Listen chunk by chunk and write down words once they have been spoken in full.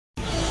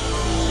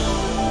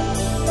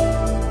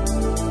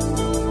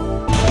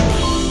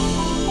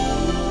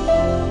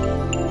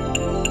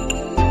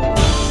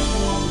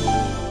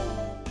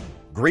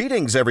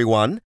Greetings,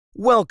 everyone.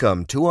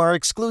 Welcome to our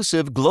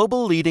exclusive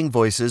Global Leading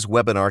Voices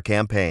webinar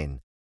campaign.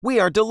 We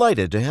are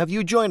delighted to have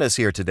you join us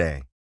here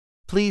today.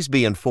 Please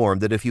be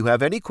informed that if you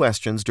have any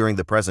questions during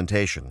the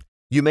presentation,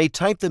 you may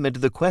type them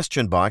into the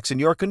question box in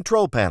your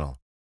control panel.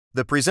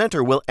 The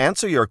presenter will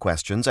answer your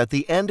questions at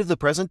the end of the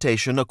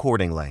presentation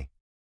accordingly.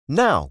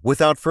 Now,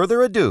 without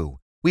further ado,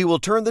 we will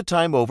turn the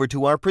time over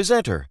to our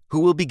presenter, who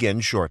will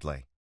begin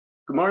shortly.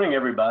 Good morning,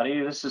 everybody.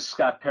 This is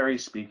Scott Perry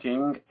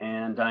speaking,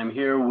 and I'm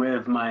here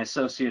with my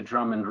associate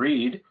Drummond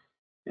Reed.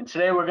 And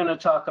today we're going to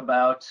talk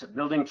about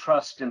building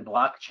trust in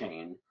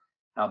blockchain,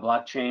 how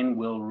blockchain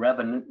will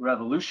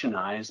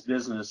revolutionize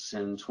business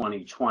in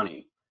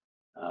 2020.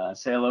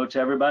 Say hello to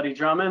everybody,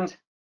 Drummond.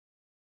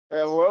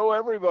 Hello,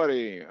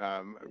 everybody.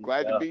 I'm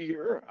glad to be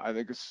here. I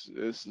think this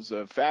is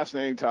a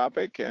fascinating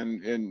topic,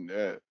 and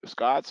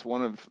Scott's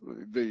one of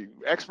the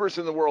experts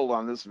in the world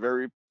on this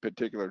very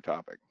particular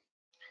topic.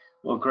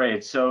 Well,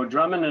 great. So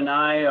Drummond and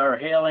I are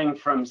hailing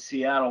from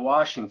Seattle,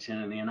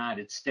 Washington in the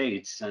United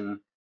States. And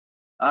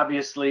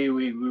obviously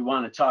we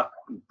want to talk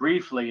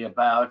briefly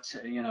about,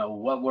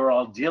 what we're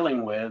all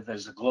dealing with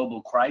as a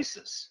global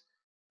crisis.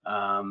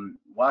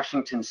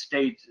 Washington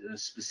State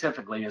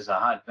specifically is a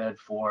hotbed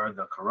for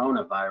the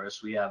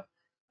coronavirus. We have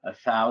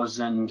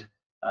 1,000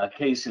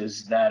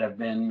 cases that have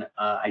been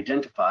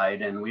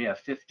identified, and we have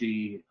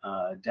 50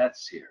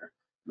 deaths here.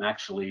 I'm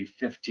actually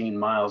 15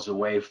 miles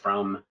away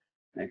from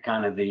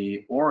kind of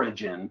the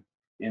origin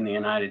in the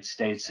United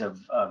States of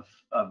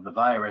the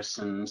virus.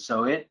 And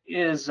so it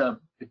is a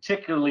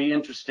particularly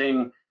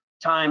interesting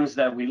times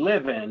that we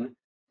live in.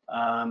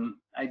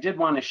 I did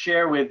want to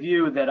share with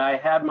you that I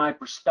had my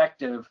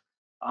perspective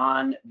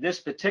on this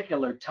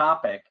particular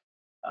topic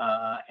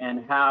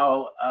and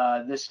how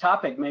this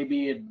topic may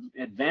be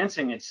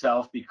advancing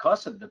itself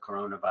because of the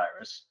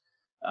coronavirus.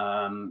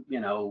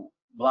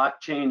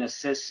 Blockchain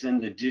assists in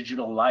the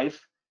digital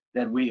life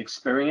that we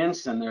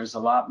experience, and there's a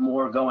lot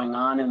more going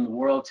on in the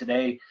world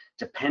today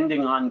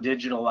depending on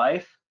digital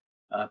life.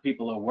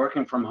 People are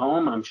working from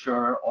home. I'm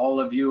sure all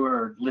of you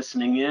are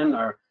listening in,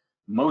 or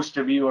most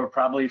of you are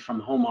probably from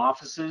home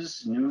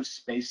offices, new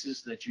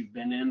spaces that you've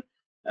been in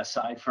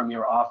aside from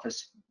your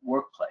office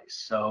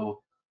workplace.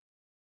 So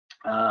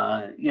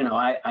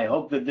I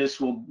hope that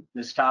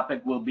this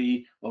topic will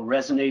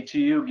resonate to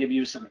you, give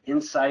you some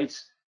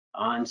insights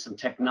on some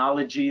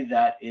technology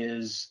that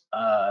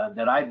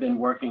I've been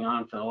working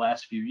on for the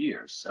last few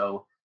years.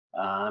 So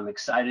I'm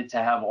excited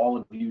to have all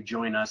of you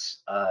join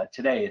us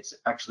today. It's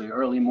actually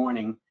early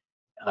morning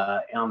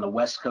on the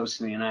West Coast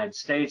of the United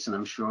States, and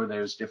I'm sure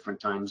there's different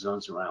time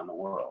zones around the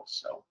world.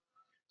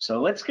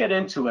 So let's get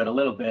into it a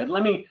little bit.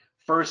 Let me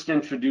first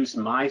introduce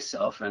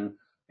myself and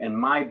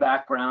my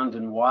background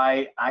and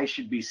why I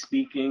should be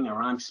speaking,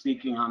 or I'm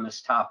speaking on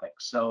this topic.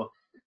 So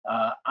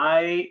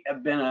I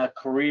have been a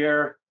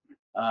career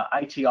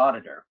IT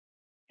auditor,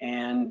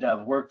 and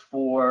I've worked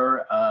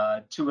for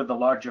two of the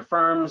larger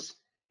firms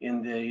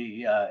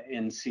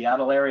in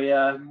Seattle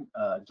area,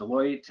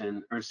 Deloitte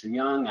and Ernst &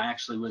 Young. I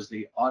actually was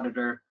the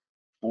auditor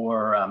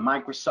for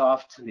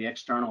Microsoft, the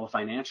external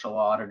financial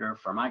auditor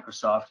for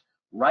Microsoft,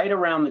 right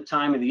around the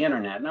time of the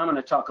internet. And I'm going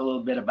to talk a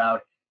little bit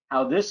about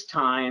how this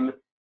time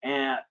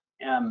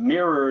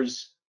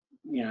mirrors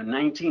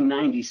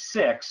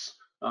 1996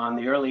 on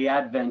the early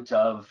advent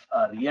of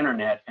the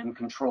internet and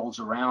controls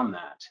around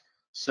that.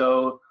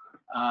 So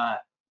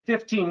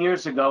 15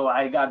 years ago,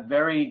 I got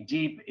very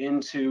deep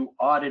into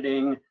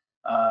auditing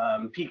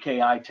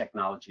PKI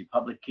technology,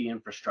 public key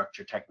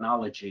infrastructure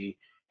technology,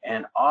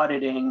 and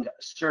auditing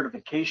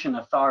certification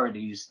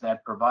authorities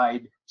that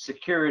provide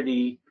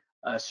security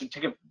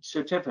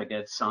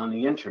certificates on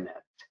the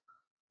internet.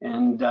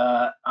 And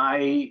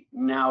I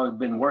now have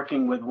been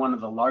working with one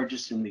of the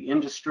largest in the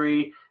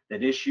industry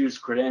that issues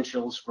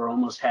credentials for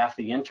almost half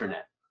the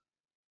internet.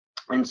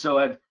 And so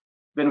I've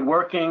been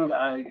working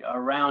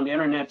around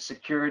internet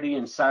security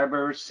and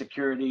cyber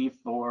security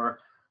for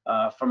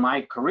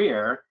my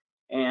career,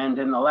 and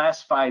in the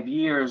last 5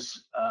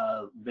 years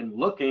been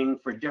looking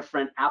for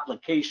different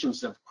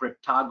applications of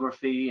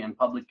cryptography and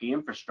public key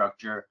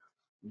infrastructure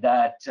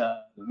that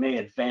may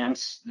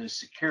advance the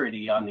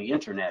security on the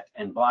internet,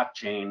 and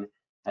blockchain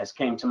has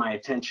came to my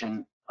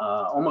attention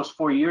almost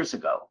 4 years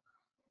ago,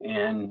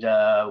 and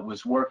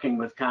was working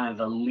with kind of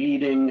the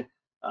leading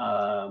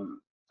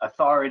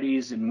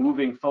authorities and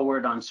moving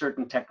forward on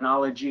certain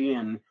technology,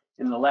 and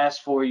in the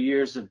last 4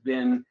 years have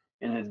been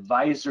an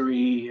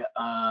advisory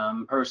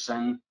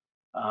person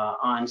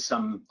on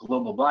some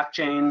global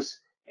blockchains,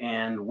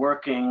 and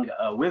working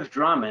with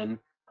Drummond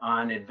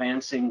on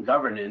advancing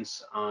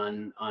governance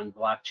on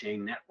blockchain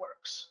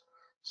networks.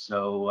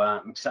 So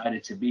I'm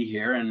excited to be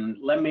here, and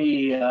let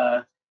me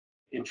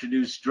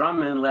introduce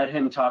Drummond and let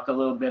him talk a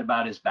little bit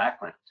about his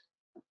background.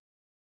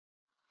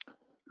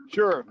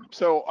 Sure.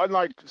 So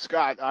unlike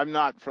Scott, I'm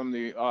not from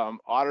the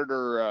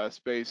auditor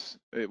space.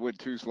 It went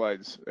 2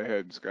 slides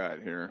ahead, Scott,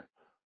 here.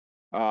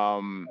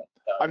 I'm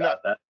not.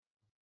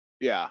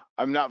 Yeah,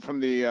 I'm not from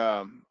the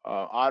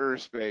Otter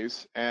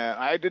space, and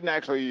I didn't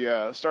actually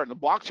start in the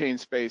blockchain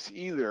space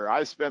either.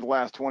 I spent the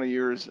last 20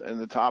 years in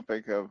the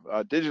topic of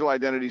digital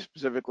identity,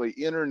 specifically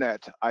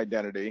internet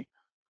identity.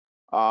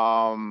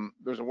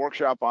 There's a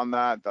workshop on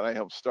that I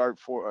helped start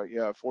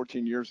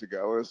 14 years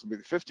ago. This will be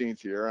the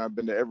 15th year, and I've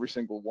been to every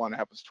single one. It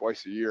happens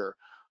twice a year.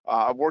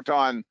 I've worked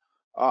on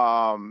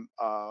a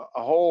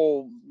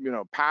whole,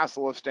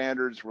 passel of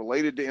standards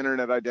related to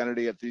internet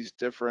identity at these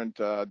different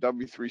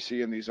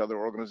W3C and these other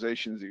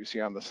organizations that you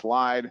see on the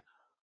slide.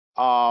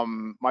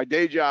 My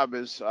day job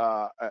is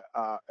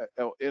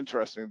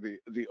interesting.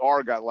 The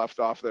R got left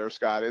off there,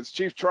 Scott. It's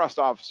Chief Trust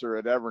Officer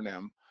at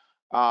Evernym.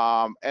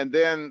 And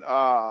then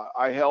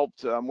I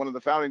helped one of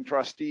the founding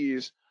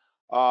trustees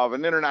of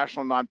an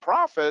international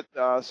nonprofit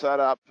set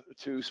up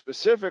to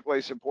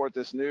specifically support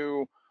this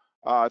new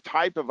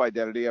type of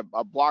identity, a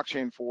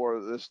blockchain for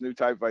this new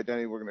type of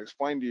identity we're going to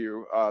explain to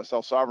you,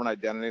 self-sovereign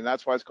identity, and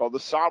that's why it's called the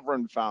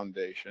Sovrin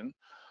Foundation.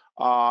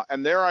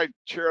 And there I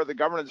chair the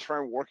Governance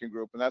Framework Working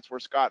Group, and that's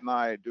where Scott and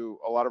I do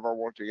a lot of our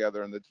work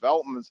together in the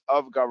developments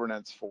of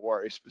governance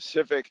for a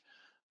specific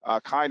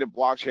kind of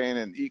blockchain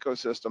and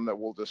ecosystem that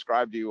we'll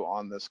describe to you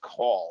on this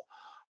call.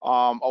 A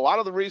lot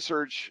of the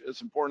research,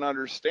 it's important to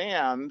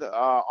understand,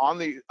 on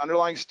the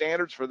underlying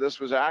standards for this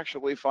was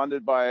actually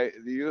funded by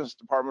the U.S.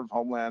 Department of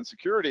Homeland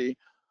Security.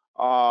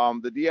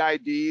 The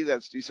DID,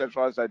 that's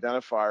decentralized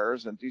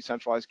identifiers, and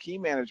decentralized key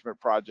management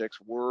projects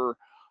were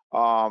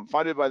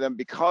funded by them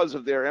because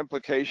of their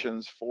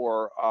implications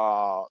for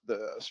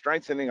the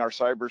strengthening our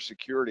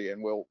cybersecurity,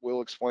 and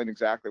we'll explain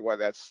exactly why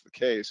that's the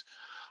case.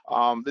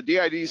 The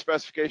DID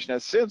specification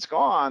has since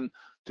gone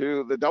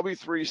to the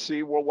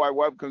W3C World Wide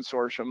Web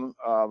Consortium,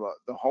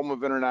 the home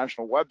of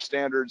international web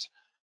standards,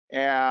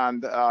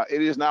 and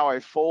it is now a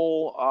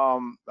full,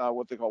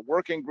 what they call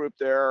working group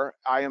there.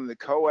 I am the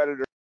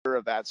co-editor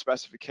of that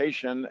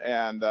specification,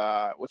 and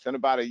within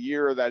about a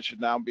year, that should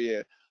now be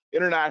an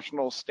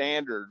international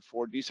standard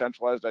for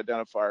decentralized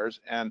identifiers,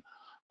 and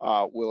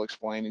we'll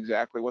explain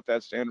exactly what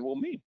that standard will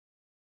mean.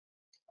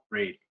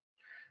 Great.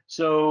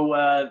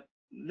 So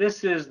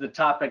this is the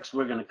topics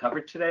we're going to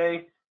cover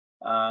today.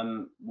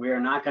 We're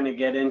not going to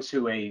get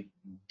into a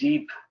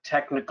deep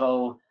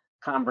technical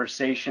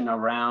conversation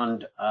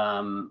around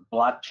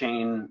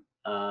blockchain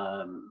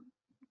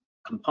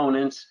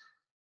components.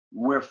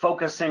 We're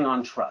focusing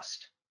on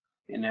trust.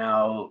 And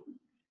now,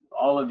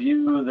 all of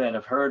you that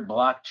have heard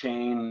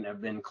blockchain have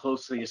been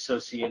closely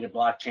associated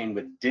blockchain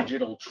with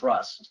digital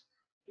trust.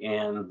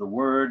 And the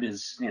word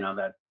is,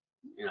 the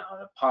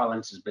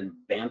parlance has been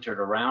bantered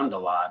around a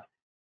lot.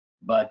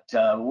 But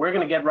we're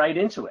going to get right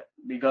into it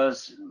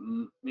because,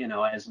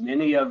 as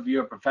many of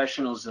your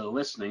professionals that are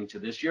listening to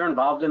this, you're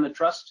involved in the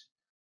trust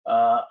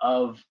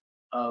of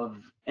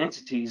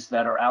entities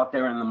that are out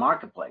there in the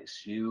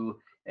marketplace. You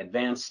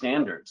advance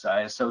standards,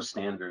 ISO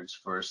standards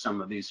for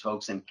some of these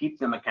folks, and keep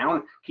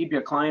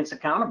your clients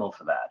accountable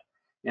for that.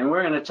 And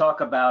we're going to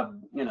talk about,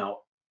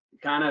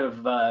 kind of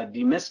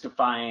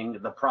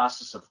demystifying the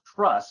process of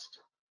trust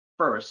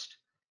first,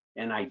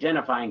 and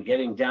identifying,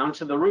 getting down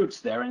to the roots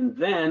there, and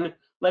then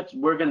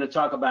we're going to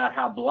talk about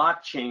how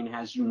blockchain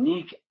has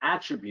unique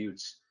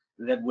attributes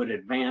that would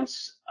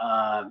advance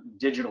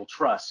digital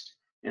trust,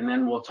 and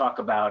then we'll talk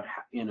about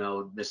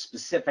the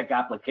specific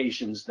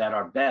applications that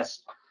are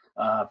best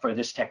for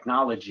this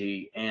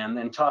technology, and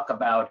then talk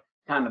about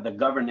kind of the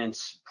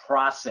governance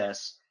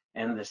process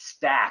and the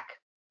stack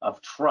of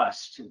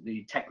trust,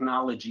 the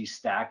technology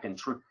stack and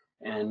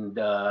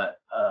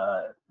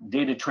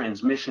data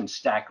transmission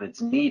stack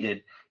that's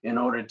needed in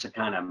order to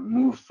kind of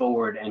move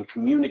forward and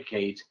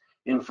communicate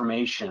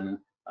information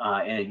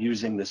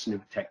using this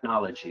new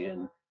technology.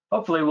 And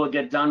hopefully we'll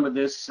get done with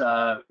this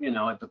at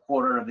the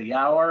quarter of the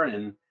hour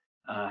and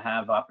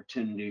have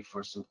opportunity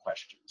for some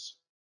questions.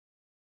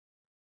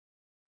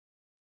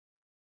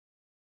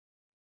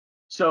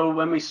 So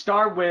when we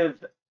start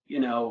with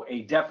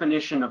a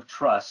definition of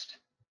trust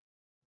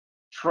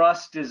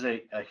is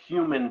a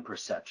human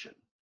perception.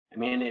 I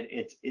mean,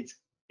 it's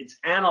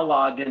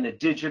analog in a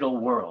digital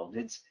world.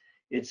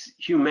 It's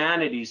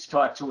humanities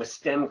taught to a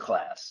STEM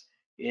class.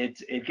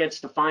 It gets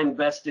defined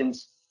best in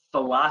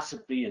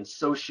philosophy and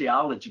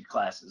sociology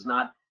classes,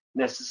 not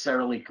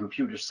necessarily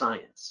computer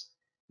science.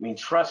 I mean,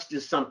 trust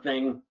is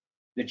something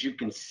that you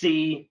can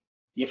see.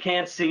 You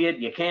can't see it,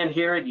 you can't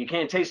hear it, you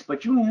can't taste it,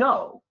 but you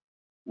know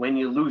when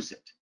you lose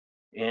it.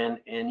 And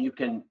you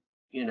can,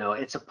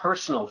 it's a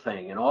personal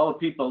thing. And all the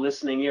people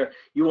listening here,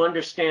 you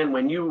understand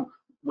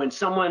when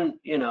someone,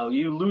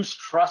 you lose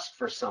trust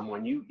for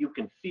someone, you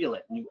can feel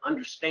it and you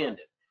understand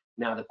it.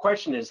 Now, the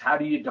question is, how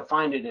do you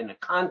define it in a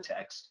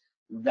context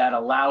that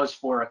allows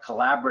for a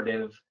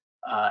collaborative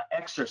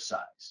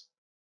exercise?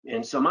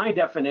 And so my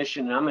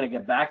definition, and I'm going to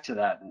get back to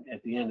that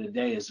at the end of the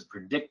day, is a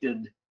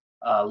predicted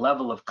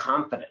level of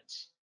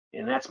confidence.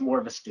 And that's more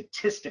of a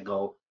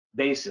statistical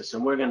basis.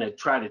 And we're going to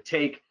try to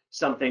take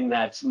something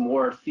that's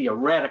more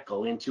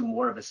theoretical into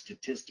more of a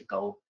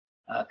statistical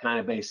kind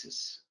of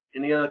basis.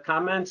 Any other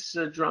comments,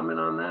 Drummond,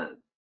 on that?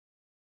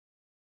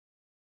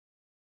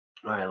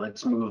 All right,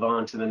 let's move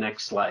on to the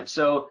next slide.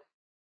 So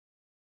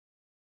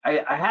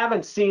I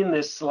haven't seen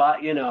this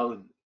slide, you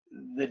know,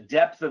 the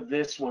depth of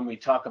this when we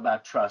talk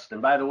about trust.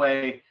 And by the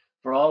way,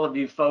 for all of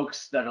you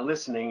folks that are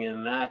listening,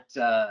 and that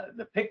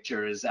the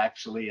picture is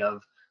actually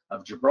of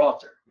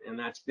Gibraltar, and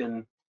that's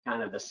been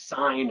kind of the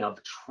sign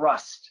of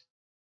trust,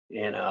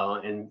 you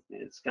know, and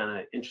it's kind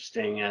of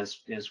interesting as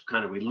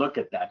kind of we look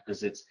at that,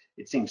 because it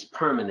seems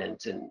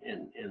permanent and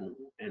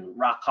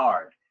rock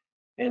hard.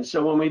 And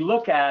so when we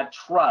look at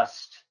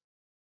trust,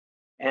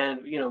 and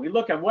you know, we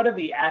look at what are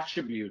the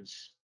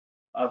attributes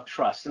of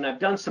trust, and I've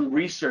done some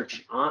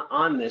research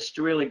on this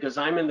to really, because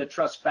I'm in the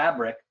trust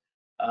fabric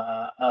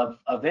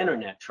of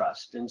internet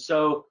trust, and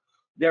so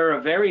there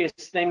are various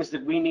things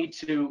that we need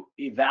to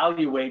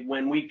evaluate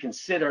when we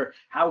consider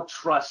how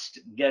trust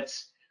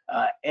gets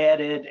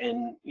added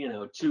and, you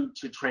know, to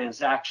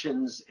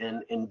transactions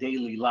and in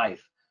daily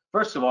life.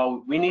 First of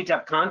all, we need to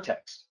have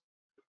context.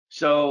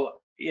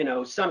 So, you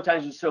know,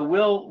 sometimes, so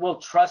we'll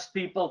trust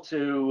people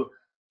to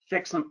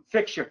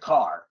fix your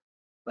car,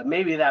 but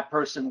maybe that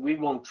person, we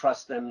won't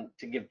trust them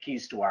to give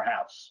keys to our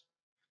house,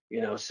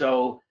 you know.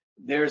 So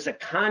there's a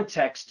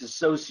context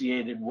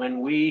associated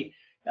when we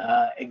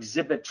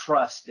exhibit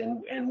trust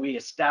and we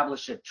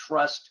establish a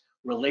trust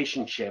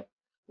relationship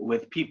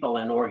with people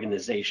and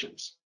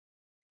organizations.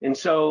 And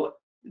so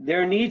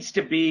there needs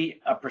to be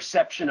a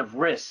perception of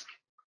risk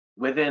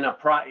within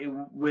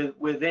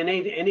within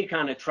any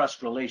kind of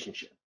trust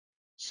relationship.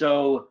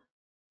 So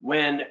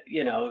when,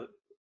 you know,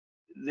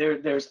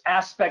 there's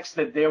aspects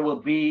that there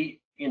will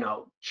be, you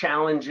know,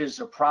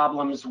 challenges or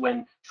problems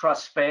when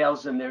trust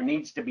fails, and there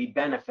needs to be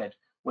benefit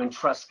when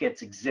trust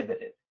gets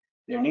exhibited.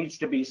 There needs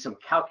to be some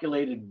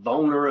calculated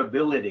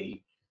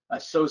vulnerability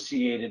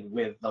associated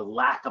with the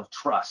lack of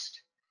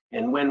trust.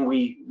 And when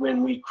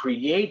we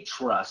create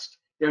trust,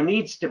 there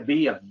needs to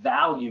be a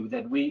value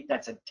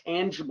that's a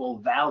tangible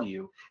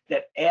value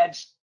that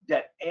adds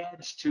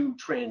to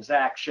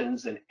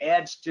transactions and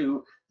adds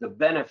to the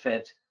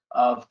benefit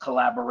of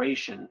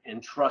collaboration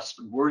and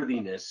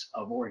trustworthiness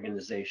of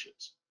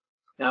organizations.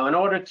 Now, in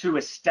order to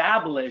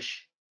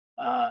establish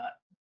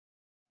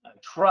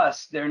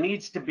trust, there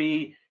needs to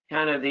be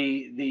kind of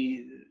the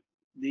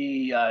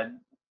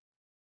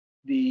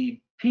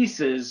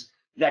pieces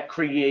that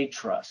create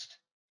trust.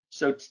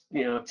 So,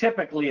 you know,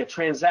 typically a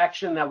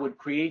transaction that would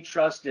create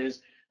trust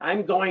is,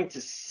 I'm going to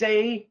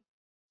say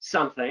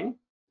something,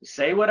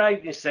 say what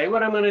I'm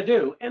going to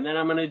do, and then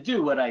I'm going to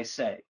do what I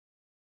say.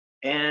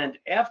 And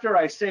after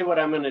I say what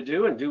I'm going to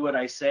do and do what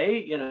I say,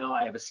 you know,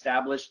 I have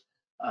established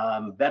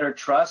better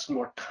trust,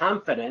 more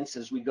confidence.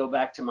 As we go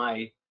back to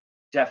my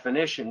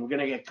definition, we're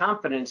going to get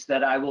confidence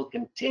that I will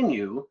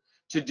continue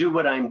to do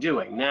what I'm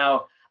doing.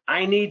 Now,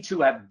 I need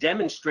to have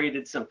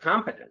demonstrated some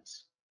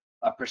competence,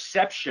 a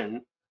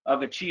perception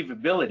of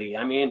achievability.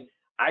 I mean,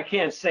 I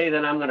can't say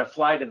that I'm going to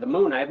fly to the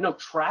moon. I have no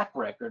track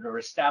record or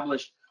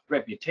established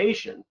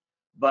reputation,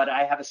 but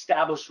I have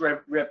established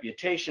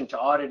reputation to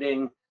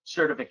auditing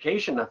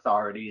certification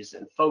authorities,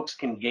 and folks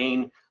can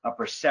gain a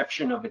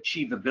perception of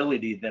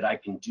achievability that I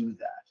can do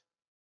that.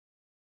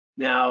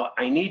 Now,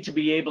 I need to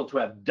be able to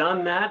have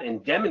done that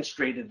and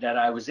demonstrated that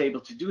I was able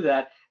to do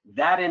that.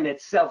 That in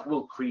itself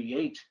will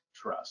create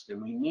trust,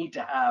 and we need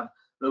to have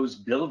those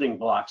building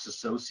blocks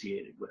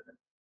associated with it.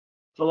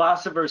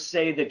 Philosophers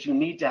say that you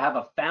need to have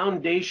a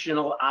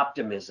foundational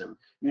optimism.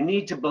 You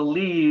need to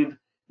believe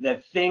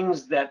that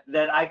things that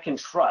I can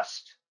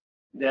trust,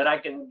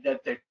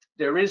 that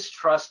there is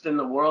trust in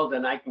the world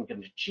and I can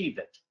achieve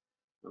it.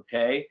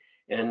 Okay,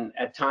 and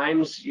at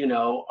times, you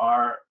know,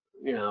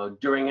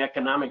 during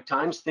economic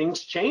times,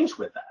 things change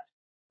with that.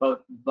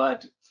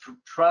 But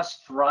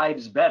trust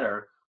thrives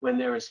better when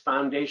there is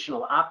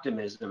foundational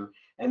optimism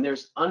and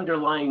there's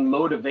underlying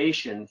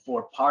motivation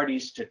for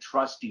parties to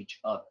trust each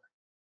other.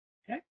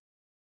 Okay.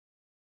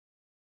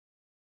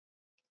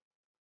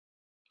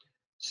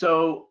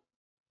 So,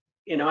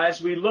 you know,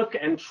 as we look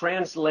and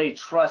translate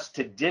trust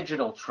to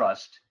digital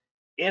trust,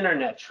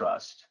 internet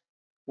trust,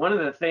 one of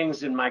the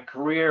things in my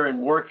career and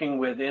working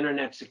with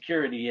internet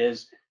security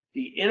is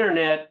the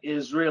internet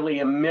is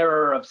really a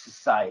mirror of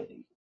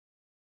society.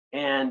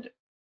 And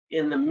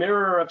in the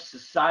mirror of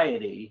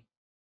society,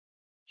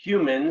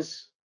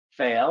 humans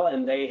fail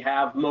and they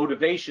have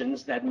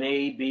motivations that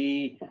may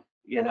be,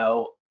 you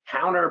know,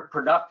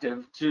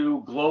 counterproductive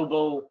to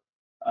global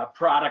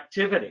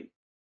productivity.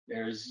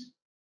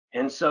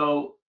 And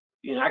so,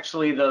 you know,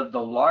 actually the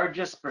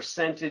largest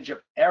percentage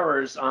of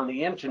errors on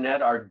the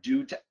internet are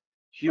due to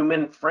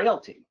human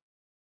frailty.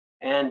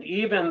 And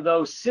even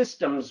though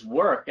systems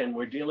work and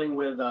we're dealing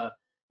with a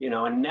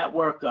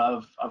network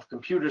of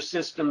computer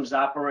systems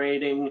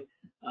operating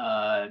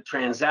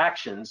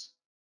transactions,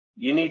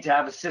 you need to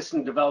have a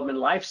system development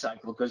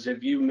lifecycle, because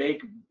if you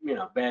make, you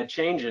know, bad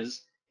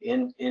changes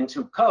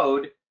into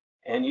code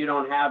and you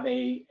don't have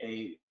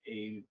a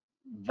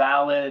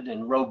valid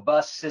and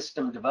robust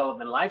system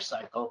development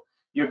lifecycle,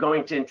 you're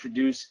going to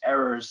introduce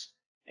errors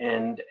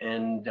and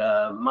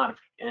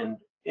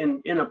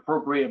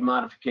inappropriate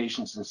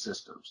modifications in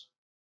systems.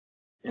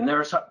 And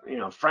there's, you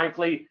know,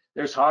 frankly,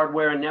 there's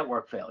hardware and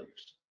network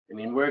failures. I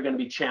mean, we're going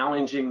to be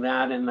challenging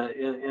that in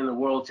the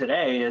world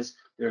today, as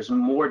there's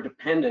more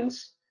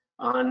dependence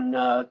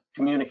on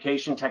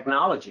communication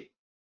technology.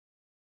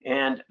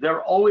 And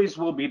there always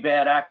will be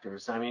bad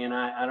actors. I mean,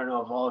 I don't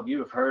know if all of you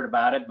have heard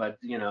about it, but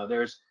you know,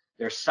 there's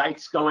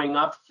sites going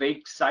up,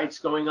 fake sites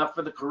going up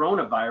for the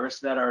coronavirus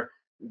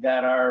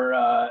that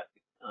are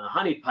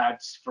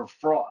honeypots for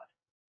fraud.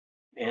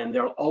 And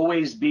there'll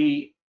always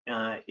be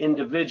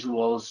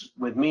individuals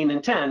with mean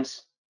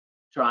intents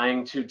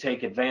trying to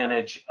take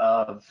advantage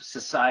of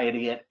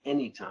society at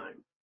any time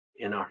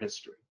in our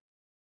history.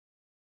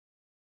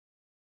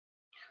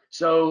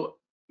 So,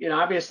 you know,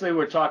 obviously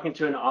we're talking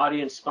to an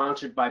audience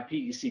sponsored by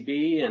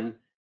PECB, and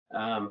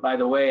by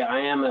the way, I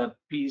am a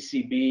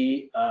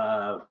PECB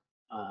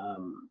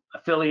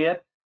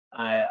affiliate.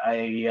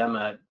 I am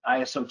a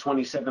ISO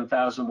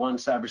 27001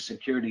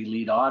 cybersecurity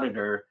lead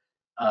auditor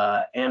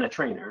and a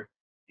trainer,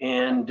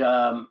 and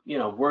you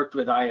know, worked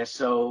with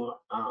ISO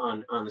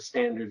on the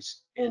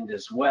standards end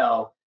as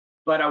well.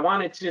 But I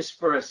wanted to, just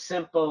for a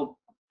simple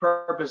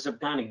purpose of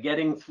kind of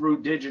getting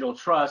through digital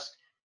trust,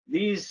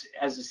 these,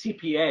 as a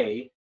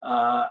CPA,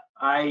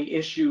 I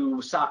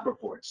issue SOC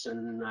reports,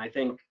 and I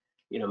think,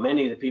 you know,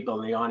 many of the people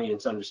in the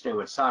audience understand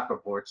what SOC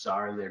reports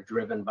are, and they're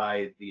driven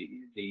by the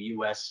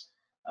U.S.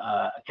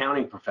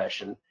 Accounting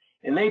profession,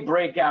 and they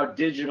break out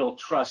digital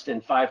trust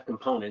in 5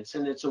 components,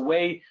 and it's a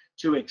way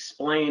to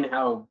explain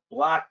how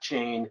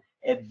blockchain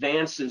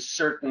advances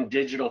certain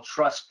digital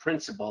trust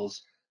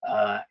principles.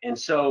 And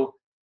so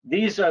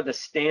these are the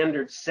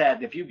standard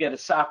set. If you get a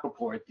SOC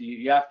report,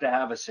 you have to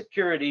have a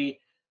security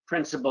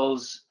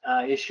principles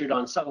issued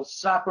on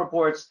SOC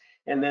reports,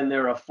 and then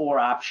there are 4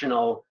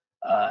 optional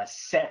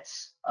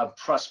sets of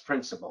trust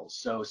principles.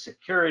 So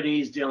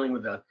security is dealing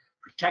with the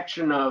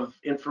protection of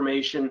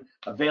information.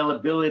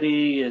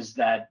 Availability is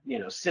that, you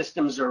know,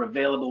 systems are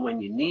available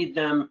when you need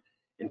them.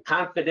 And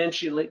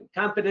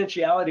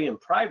confidentiality and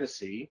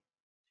privacy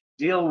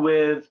deal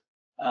with,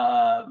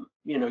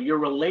 you know, your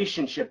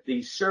relationship,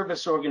 the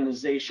service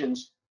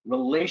organization's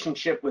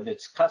relationship with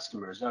its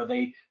customers. Are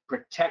they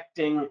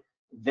protecting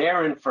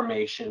their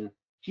information,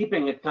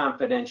 keeping it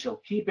confidential,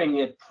 keeping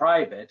it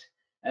private,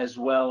 as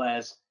well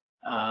as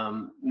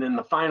then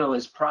the final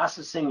is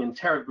processing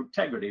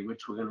integrity,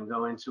 which we're going to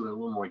go into in a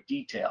little more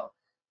detail,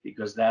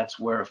 because that's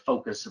where a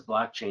focus of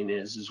blockchain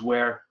is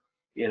where,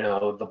 you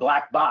know, the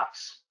black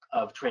box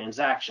of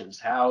transactions.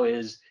 How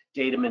is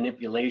data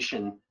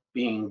manipulation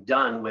being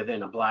done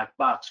within a black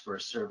box for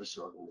a service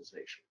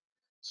organization?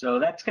 So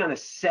that's kind of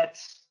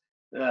sets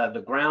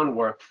the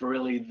groundwork for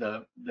really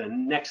the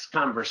next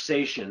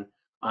conversation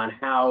on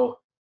how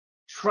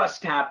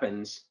trust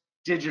happens,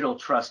 digital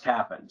trust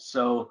happens.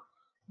 So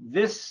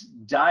this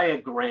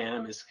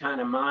diagram is kind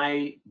of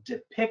my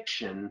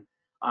depiction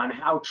on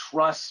how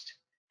trust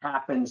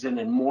happens in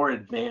a more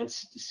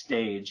advanced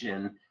stage.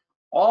 And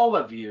all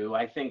of you,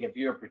 I think, if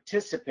you're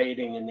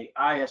participating in the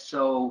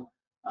ISO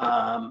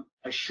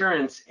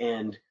assurance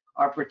end,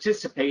 are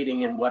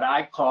participating in what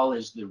I call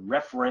is the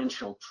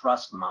referential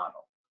trust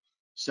model.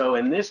 So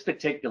in this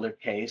particular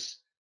case,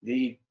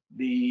 the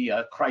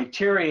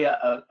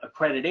criteria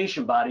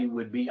accreditation body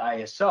would be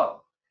ISO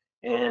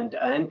and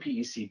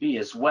PECB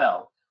as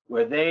well,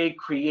 where they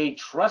create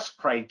trust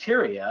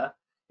criteria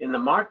in the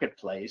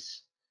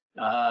marketplace,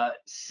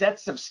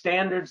 sets of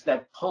standards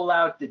that pull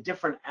out the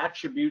different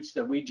attributes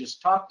that we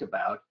just talked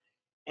about,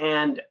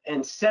 and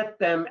set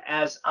them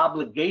as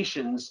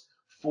obligations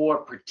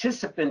for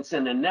participants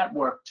in a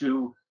network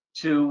to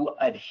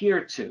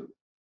adhere to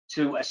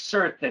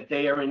assert that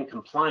they are in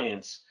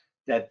compliance,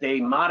 that they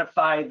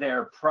modify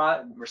their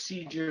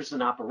procedures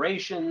and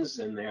operations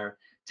and their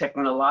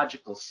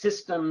technological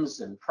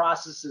systems and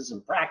processes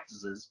and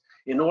practices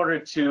in order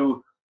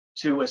to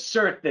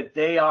assert that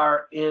they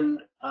are in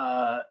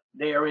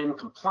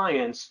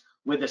compliance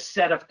with a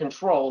set of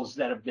controls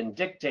that have been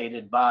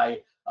dictated by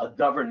a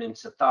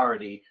governance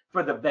authority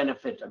for the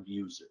benefit of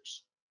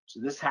users. So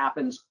this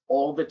happens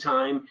all the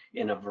time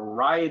in a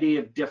variety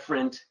of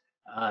different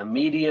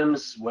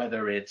mediums,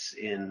 whether it's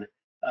in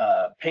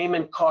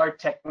payment card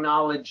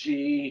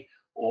technology,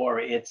 or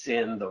it's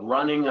in the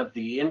running of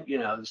the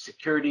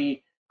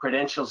security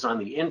credentials on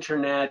the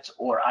internet,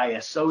 or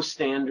ISO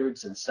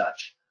standards and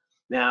such.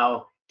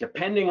 Now,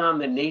 depending on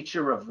the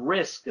nature of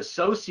risk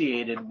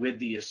associated with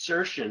the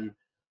assertion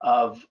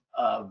of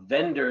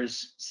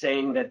vendors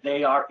saying that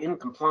they are in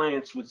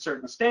compliance with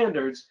certain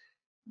standards,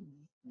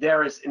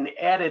 there is an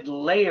added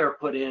layer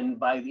put in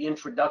by the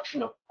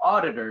introduction of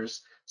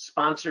auditors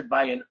sponsored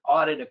by an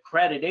audit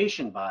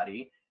accreditation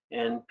body,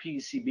 and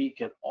PECB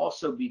can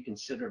also be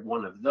considered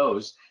one of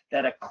those,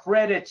 that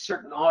accredit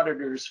certain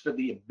auditors for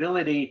the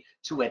ability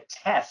to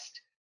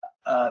attest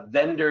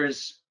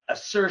vendors'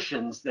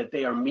 assertions that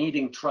they are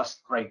meeting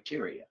trust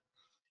criteria.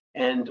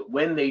 And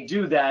when they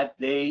do that,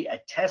 they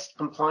attest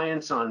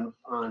compliance on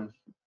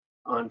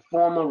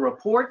formal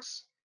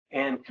reports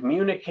and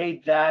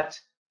communicate that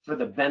for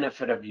the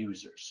benefit of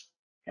users.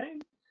 Okay,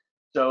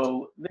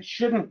 so this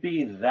shouldn't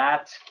be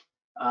that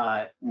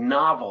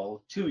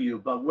novel to you,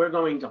 but we're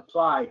going to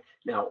apply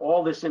now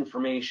all this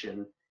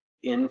information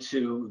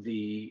into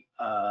the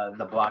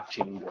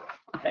blockchain world.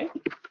 Okay.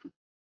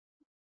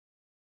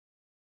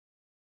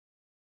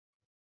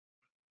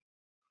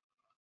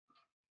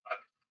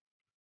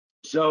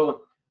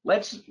 So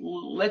let's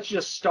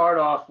just start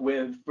off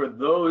with, for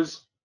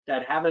those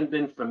that haven't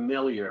been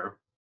familiar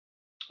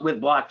with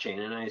blockchain,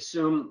 and I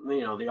assume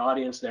the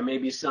audience, there may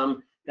be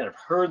some that have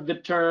heard the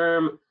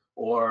term,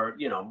 or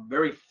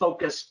very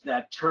focused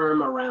that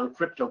term around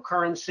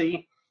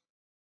cryptocurrency.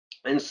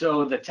 And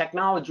so the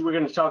technology we're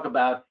going to talk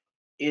about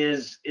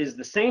is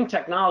the same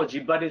technology,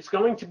 but it's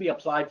going to be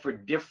applied for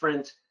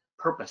different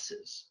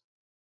purposes.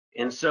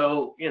 And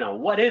so,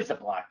 what is a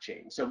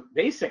blockchain? So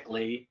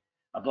basically,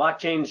 a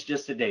blockchain is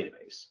just a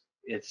database.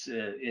 It's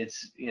a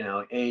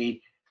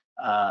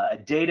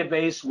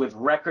database with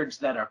records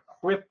that are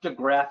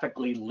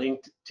cryptographically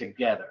linked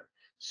together.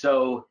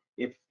 So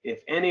if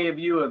any of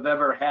you have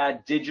ever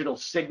had digital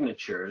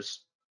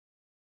signatures,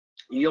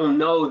 you'll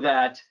know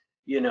that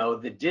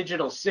the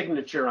digital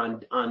signature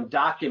on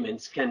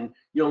documents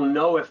you'll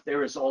know if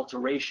there is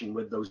alteration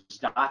with those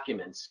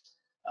documents.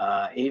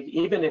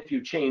 Even if you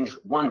change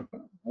one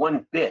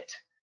bit,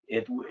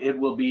 it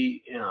will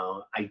be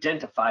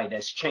identified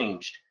as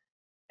changed.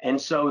 And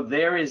so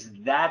there is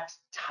that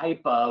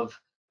type of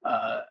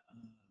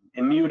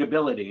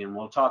immutability, and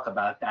we'll talk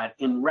about that,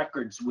 in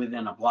records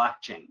within a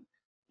blockchain.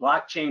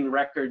 Blockchain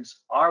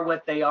records are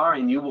what they are,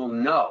 and you will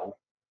know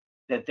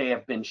that they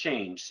have been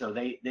changed. So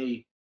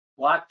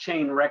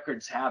blockchain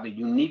records have a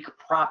unique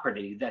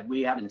property that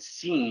we haven't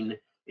seen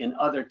in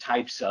other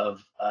types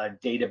of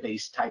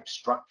database type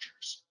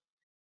structures.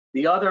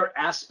 The other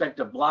aspect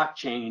of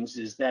blockchains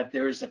is that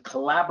there is a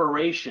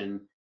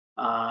collaboration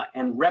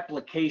and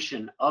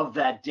replication of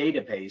that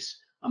database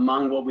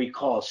among what we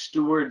call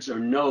stewards or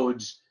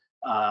nodes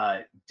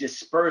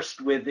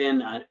dispersed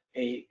within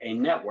a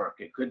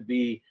network. It could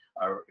be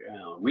a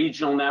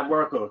regional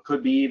network, or it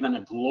could be even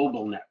a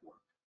global network.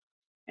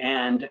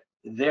 And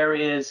there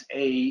is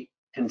a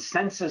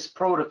consensus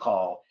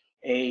protocol,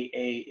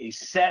 a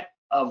set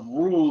of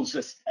rules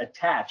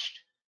attached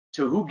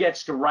to who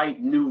gets to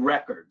write new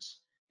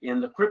records.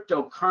 In the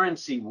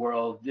cryptocurrency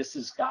world, this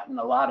has gotten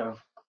a lot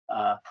of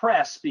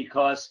press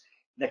because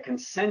the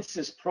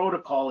consensus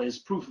protocol is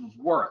proof of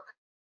work.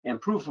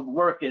 And proof of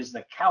work is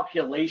the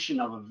calculation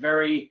of a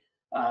very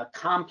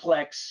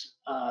complex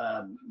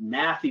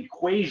math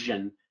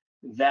equation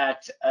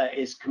that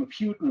is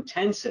compute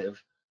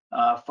intensive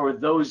for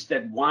those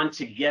that want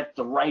to get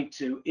the right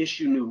to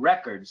issue new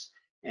records.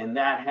 And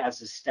that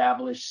has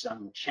established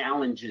some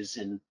challenges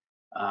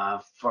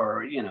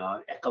for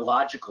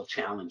ecological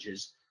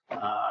challenges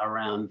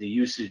around the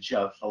usage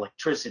of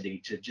electricity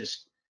to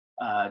just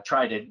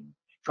try to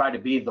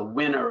be the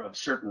winner of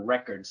certain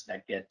records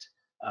that get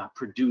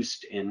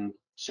produced in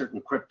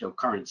certain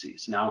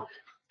cryptocurrencies. Now,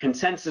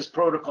 consensus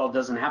protocol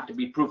doesn't have to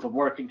be proof of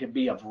work. It could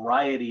be a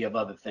variety of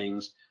other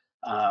things,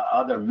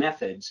 other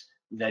methods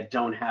that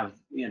don't have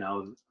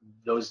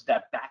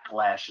that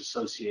backlash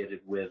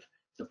associated with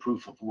the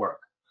proof of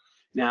work.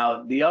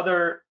 Now, the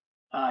other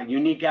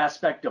unique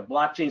aspect of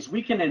blockchains,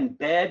 we can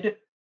embed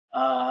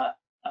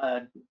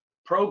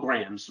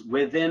programs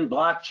within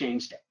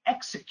blockchains to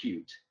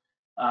execute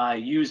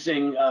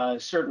using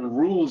certain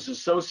rules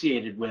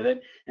associated with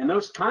it. And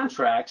those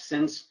contracts,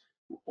 since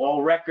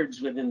all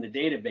records within the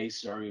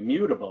database are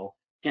immutable,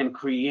 can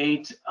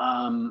create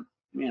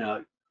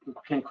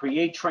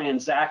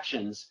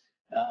transactions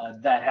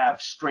that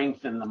have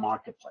strength in the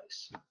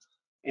marketplace.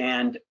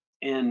 And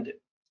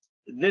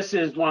this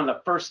is one of the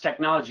first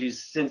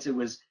technologies, since it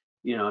was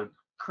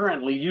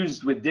currently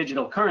used with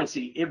digital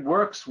currency. It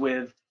works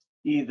with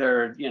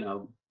either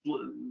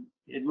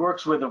it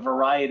works with a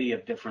variety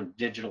of different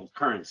digital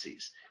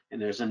currencies, and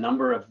there's a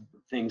number of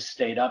things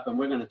stayed up, and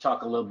we're going to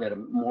talk a little bit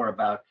more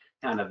about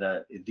kind of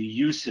the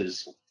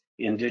uses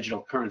in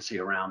digital currency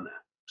around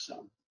that.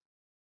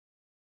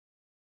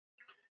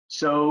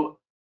 So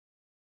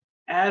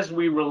as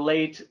we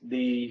relate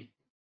the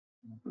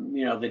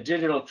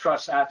digital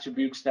trust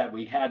attributes that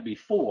we had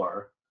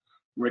before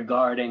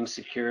regarding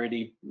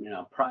security,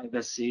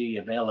 privacy,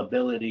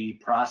 availability,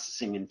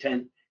 processing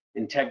intent,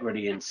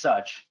 integrity, and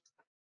such,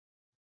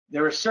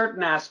 there are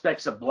certain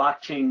aspects of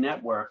blockchain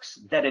networks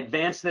that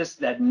advance this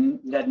that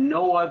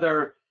no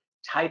other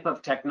type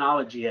of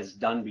technology has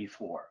done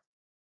before.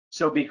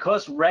 So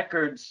because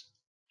records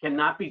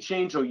cannot be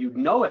changed, or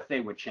if they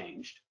were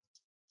changed,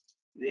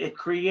 it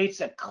creates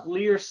a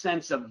clear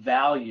sense of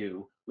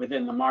value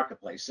within the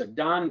marketplace. So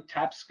Don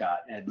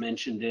Tapscott had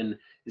mentioned in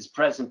his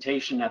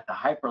presentation at the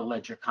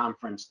Hyperledger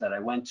conference that I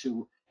went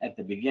to at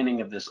the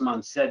beginning of this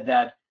month, said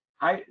that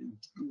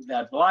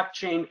that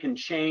blockchain can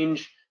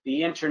change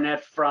the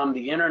internet from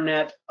the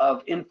internet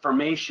of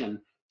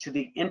information to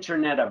the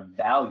internet of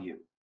value.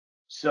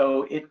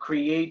 So it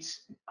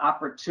creates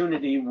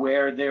opportunity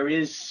where there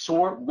is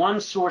one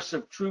source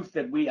of truth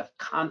that we have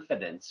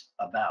confidence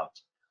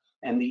about.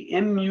 And the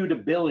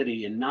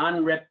immutability and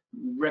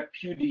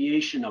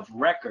non-repudiation of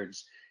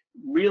records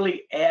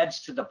really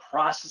adds to the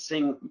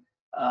processing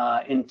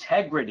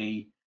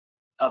integrity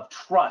of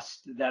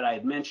trust that I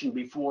had mentioned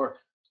before,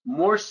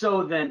 more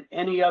so than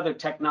any other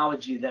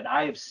technology that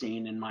I have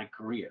seen in my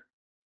career.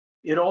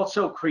 It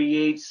also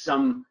creates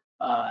some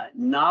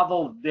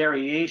novel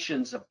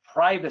variations of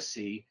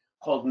privacy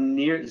called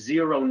near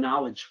zero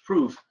knowledge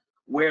proof,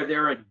 where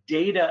there's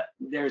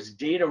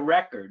data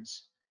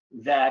records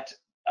that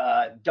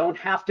don't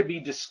have to be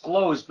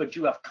disclosed, but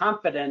you have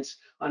confidence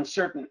on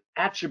certain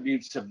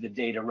attributes of the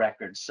data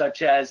records,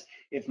 such as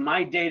if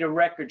my data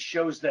record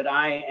shows that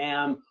I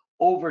am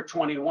over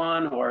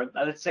 21, or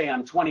let's say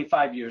I'm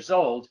 25 years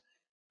old,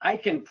 I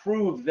can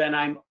prove that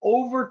I'm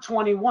over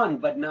 21,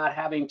 but not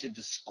having to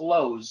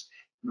disclose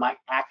my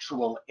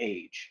actual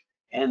age.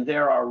 And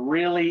there are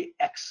really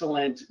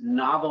excellent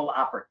novel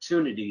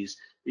opportunities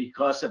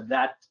because of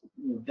that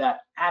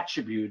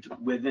attribute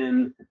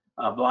within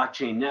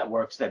blockchain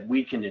networks that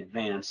we can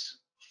advance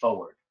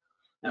forward.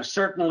 Now,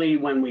 certainly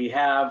when we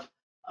have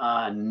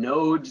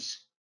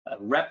nodes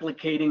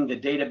replicating the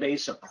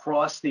database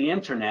across the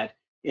internet,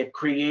 it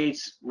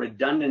creates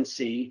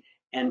redundancy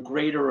and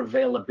greater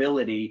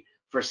availability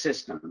for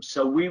systems.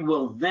 So we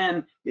will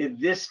then,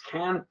 this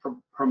can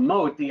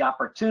promote the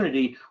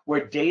opportunity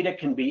where data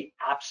can be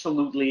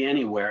absolutely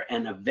anywhere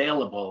and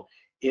available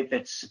if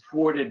it's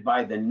supported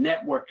by the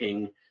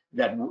networking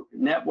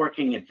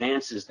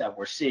advances that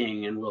we're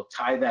seeing, and we'll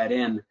tie that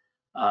in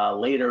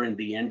later in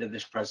the end of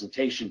this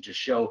presentation to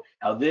show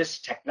how this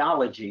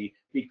technology,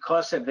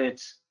 because of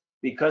its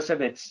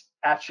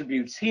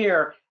attributes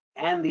here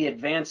and the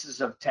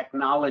advances of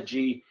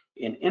technology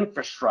in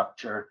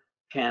infrastructure,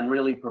 can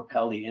really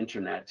propel the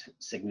internet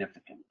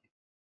significantly.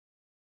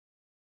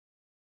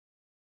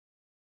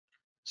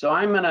 So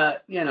I'm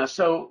gonna,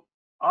 so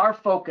our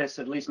focus,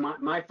 at least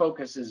my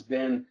focus, has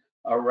been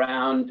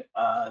around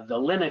the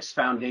Linux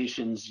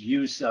Foundation's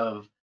use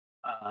of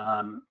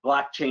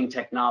blockchain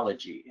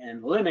technology.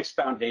 And the Linux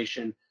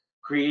Foundation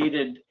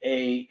created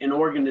an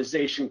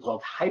organization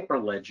called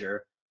Hyperledger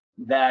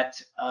that,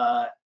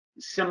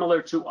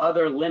 similar to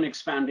other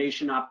Linux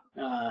Foundation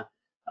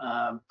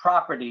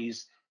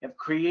properties, have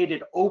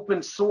created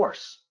open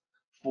source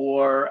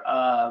for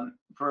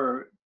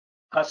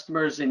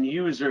customers and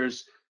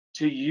users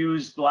to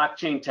use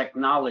blockchain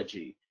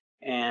technology.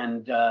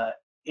 And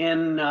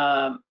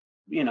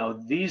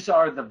these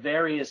are the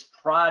various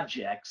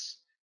projects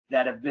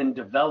that have been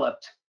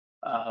developed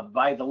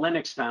by the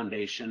Linux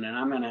Foundation. And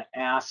I'm going to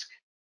ask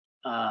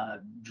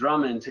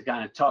Drummond to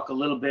kind of talk a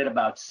little bit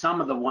about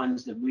some of the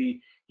ones that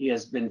he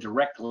has been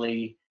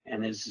directly,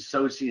 and his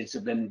associates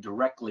have been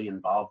directly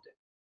involved in.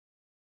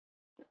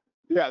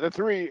 Yeah, the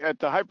three at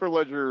the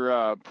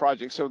Hyperledger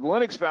project. So the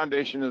Linux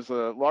Foundation is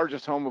the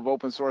largest home of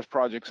open source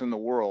projects in the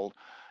world.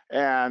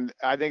 And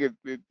I think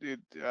it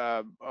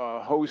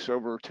hosts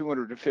over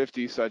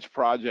 250 such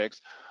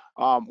projects.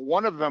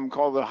 One of them,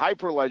 called the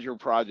Hyperledger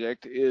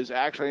project, is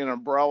actually an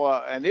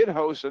umbrella, and it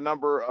hosts a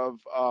number of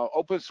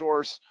open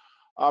source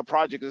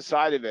projects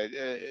inside of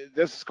it.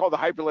 This is called the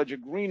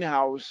Hyperledger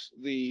Greenhouse.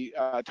 The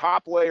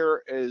top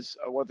layer is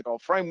what they call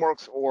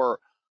frameworks, or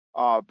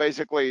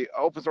basically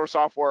open source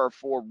software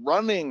for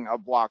running a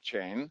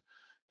blockchain,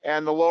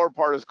 and the lower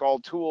part is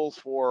called tools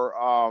for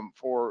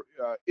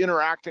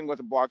interacting with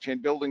the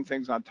blockchain, building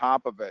things on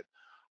top of it.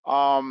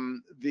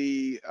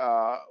 The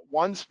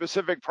one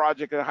specific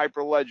project at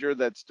Hyperledger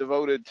that's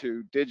devoted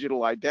to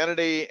digital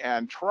identity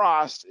and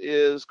trust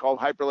is called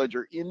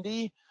Hyperledger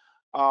Indy,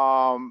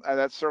 and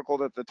that's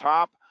circled at the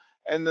top.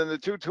 And then the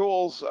two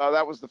tools,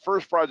 that was the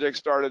first project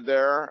started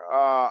there,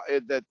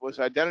 that was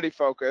identity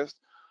focused.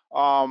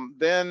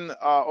 Then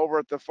over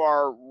at the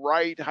far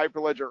right,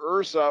 Hyperledger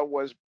Ursa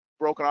was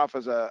broken off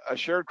as a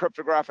shared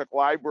cryptographic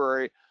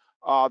library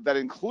that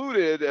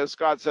included, as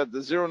Scott said,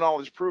 the zero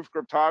knowledge proof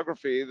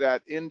cryptography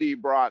that Indy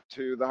brought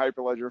to the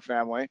Hyperledger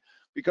family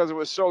because it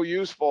was so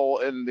useful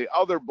in the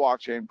other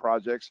blockchain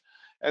projects.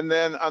 And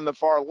then on the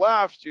far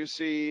left, you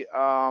see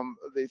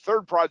the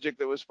third project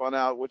that was spun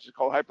out, which is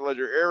called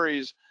Hyperledger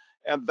Aries.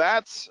 And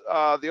that's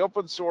the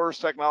open source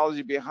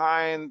technology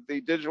behind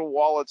the digital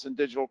wallets and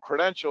digital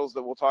credentials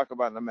that we'll talk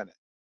about in a minute.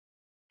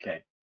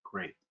 Okay,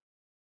 great.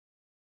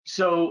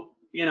 So,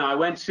 I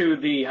went to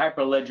the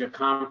Hyperledger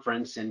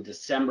conference in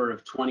December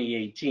of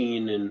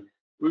 2018, and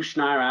Bruce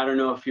Schneier, I don't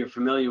know if you're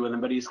familiar with him,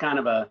 but he's kind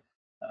of a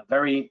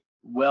very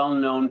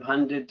well-known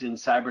pundit in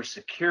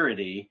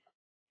cybersecurity,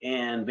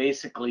 and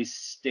basically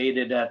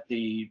stated at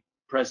the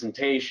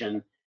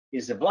presentation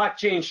is that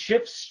blockchain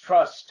shifts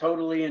trust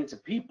totally into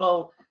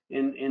people,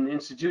 in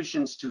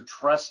institutions, to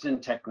trust in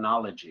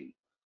technology.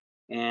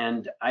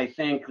 And I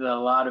think that a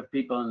lot of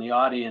people in the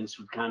audience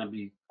would kind of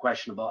be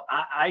questionable.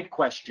 I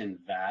questioned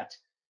that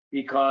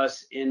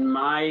because in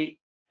my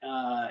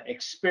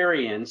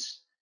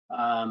experience,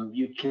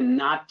 you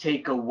cannot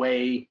take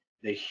away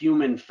the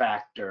human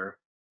factor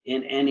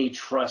in any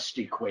trust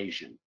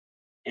equation.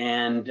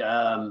 And,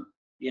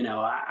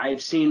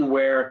 I've seen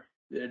where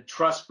the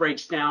trust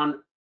breaks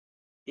down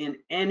in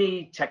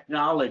any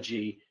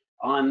technology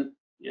on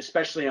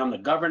especially on the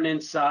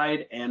governance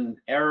side, and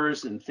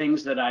errors and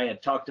things that I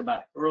had talked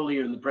about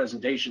earlier in the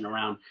presentation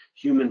around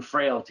human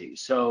frailty.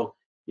 So,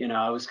 you know,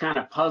 I was kind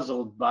of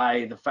puzzled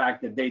by the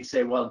fact that they'd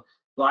say, well,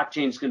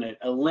 blockchain is going to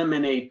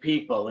eliminate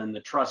people in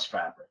the trust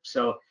fabric.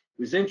 So it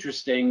was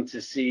interesting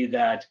to see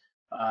that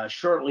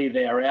shortly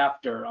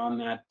thereafter on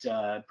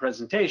that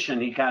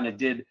presentation, he kind of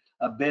did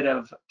a bit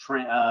of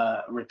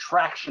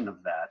retraction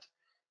of that.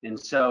 And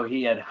so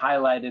he had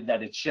highlighted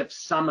that it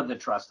shifts some of the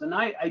trust. And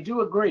I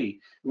do agree.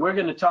 We're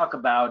going to talk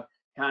about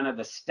kind of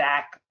the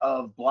stack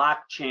of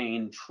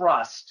blockchain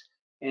trust.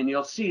 And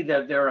you'll see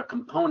that there are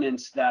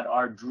components that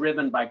are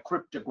driven by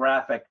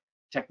cryptographic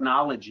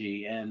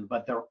technology,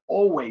 but there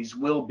always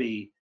will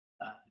be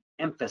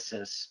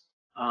emphasis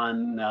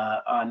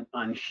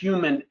on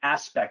human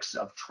aspects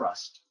of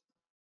trust.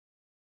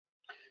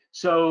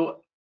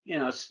 So, you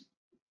know,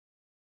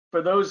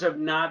 for those who have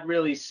not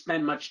really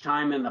spent much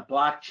time in the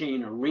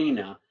blockchain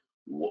arena,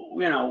 you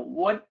know,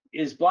 what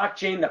is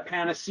blockchain the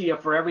panacea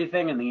for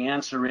everything? And the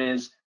answer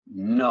is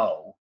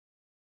no.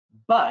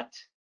 But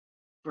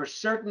for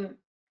certain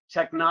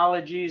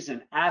technologies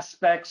and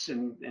aspects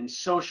and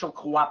social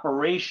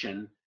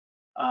cooperation,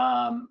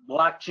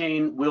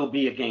 blockchain will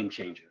be a game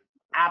changer,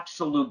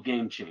 absolute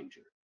game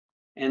changer.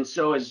 And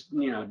so, as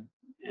you know,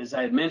 as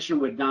I had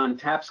mentioned with Don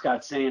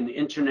Tapscott saying the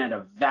internet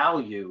of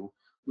value,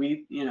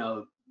 you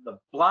know, the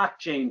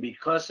blockchain,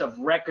 because of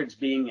records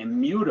being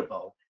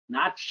immutable,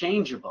 not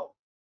changeable,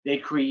 they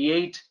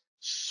create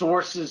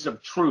sources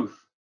of truth,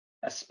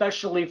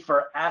 especially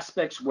for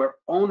aspects where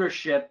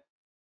ownership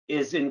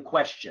is in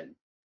question.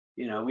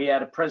 You know, we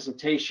had a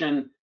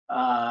presentation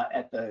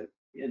in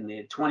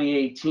the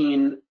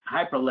 2018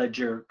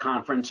 Hyperledger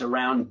conference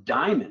around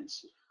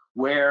diamonds,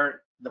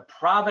 where the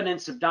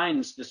provenance of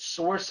diamonds, the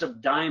source of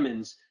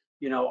diamonds,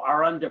 you know,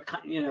 are under,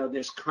 you know,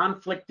 there's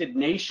conflicted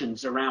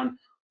nations around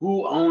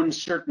who owns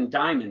certain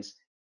diamonds.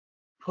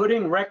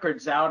 Putting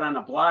records out on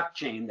a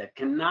blockchain that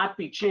cannot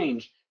be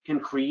changed can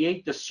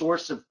create the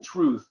source of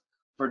truth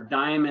for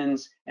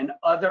diamonds and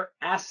other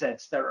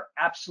assets that are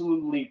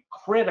absolutely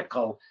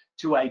critical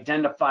to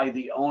identify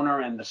the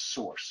owner and the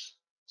source.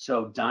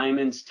 So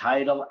diamonds,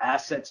 title,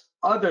 assets,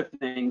 other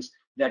things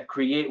that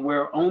create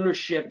where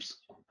ownerships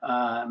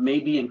may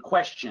be in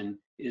question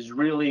is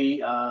really,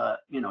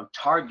 you know,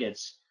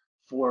 targets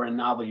for a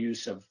novel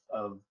use of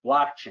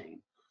blockchain.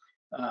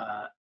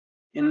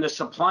 In the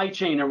supply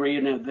chain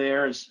arena,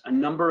 there's a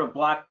number of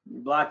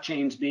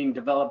blockchains being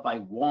developed by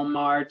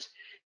Walmart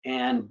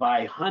and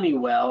by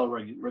Honeywell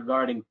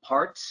regarding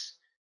parts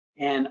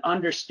and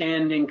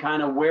understanding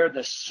kind of where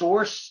the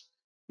source,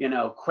 you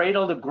know,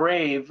 cradle to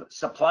grave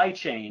supply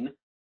chain.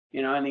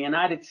 You know, in the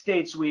United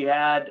States, we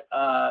had,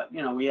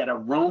 you know, we had a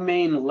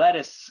romaine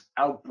lettuce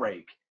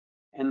outbreak.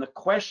 And the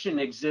question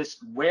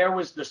exists, where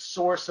was the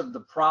source of the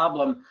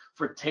problem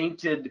for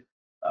tainted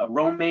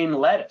romaine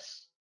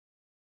lettuce?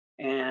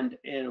 And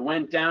it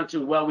went down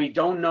to, well, we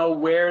don't know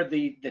where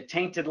the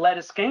tainted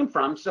lettuce came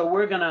from, so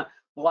we're going to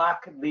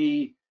block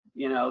the,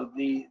 you know,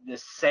 the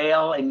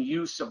sale and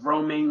use of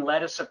romaine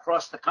lettuce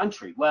across the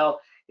country.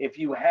 Well, if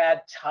you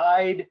had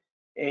tied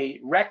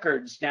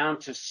records down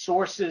to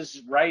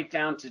sources, right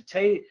down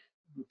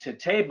to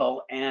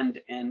table and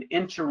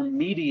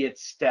intermediate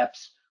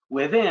steps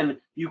within,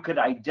 you could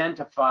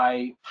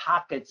identify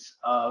pockets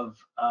of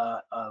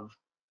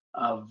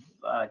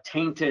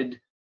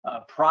tainted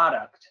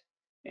product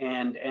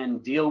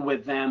and deal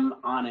with them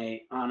on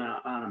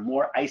a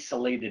more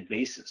isolated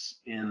basis,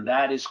 and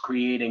that is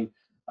creating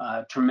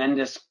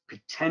tremendous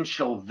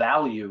potential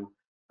value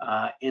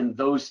in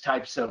those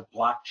types of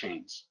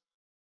blockchains.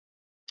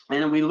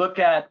 And we look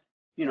at,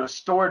 you know,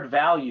 stored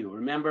value.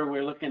 Remember,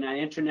 we're looking at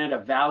internet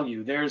of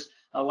value. There's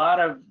a lot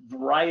of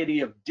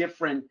variety of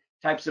different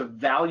types of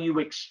value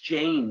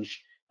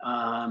exchange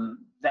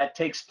that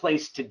takes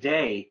place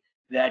today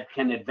that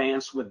can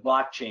advance with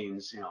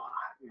blockchains. You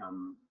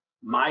know,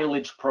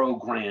 mileage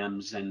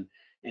programs and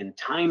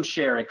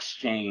timeshare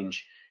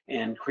exchange,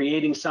 and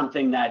creating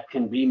something that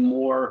can be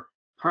more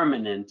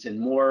permanent and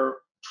more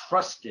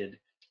trusted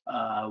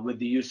with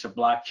the use of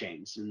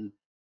blockchains. And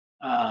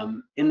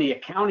in the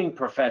accounting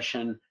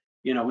profession,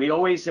 you know, we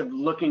always have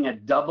looking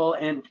at double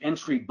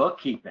entry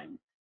bookkeeping.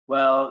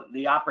 Well,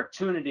 the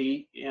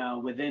opportunity, you know,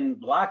 within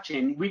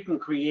blockchain, we can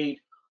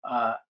create,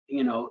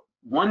 you know,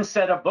 one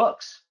set of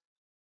books,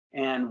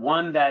 and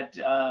one that,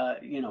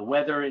 you know,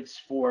 whether it's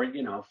for,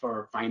 you know,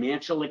 for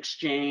financial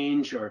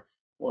exchange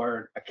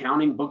or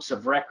accounting books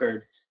of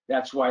record,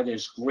 that's why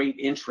there's great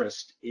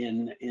interest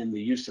in the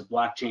use of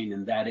blockchain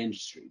in that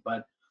industry.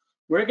 But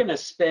we're going to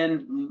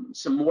spend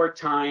some more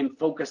time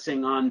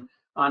focusing on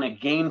a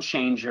game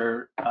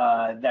changer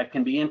that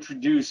can be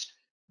introduced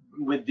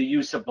with the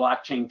use of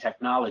blockchain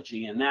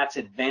technology, and that's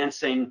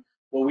advancing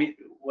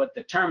what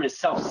the term is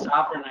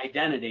self-sovereign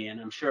identity,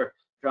 and I'm sure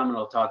Drummond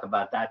will talk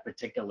about that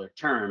particular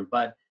term,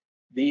 but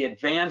the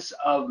advance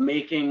of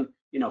making,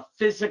 you know,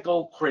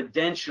 physical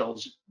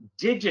credentials,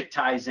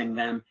 digitizing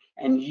them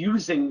and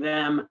using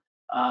them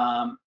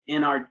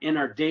in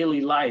our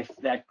daily life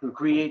that can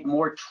create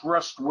more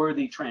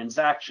trustworthy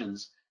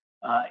transactions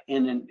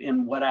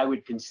in what I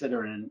would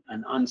consider an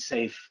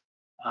unsafe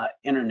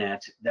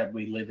internet that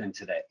we live in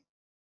today.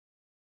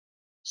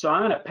 So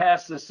I'm going to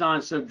pass this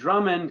on so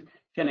Drummond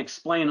can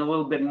explain a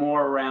little bit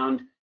more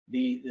around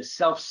the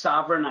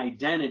self-sovereign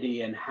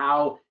identity and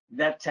how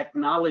that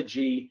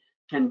technology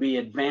can be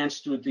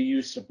advanced with the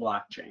use of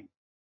blockchain.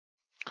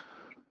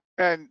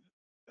 And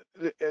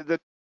the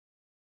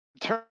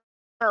term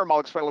I'll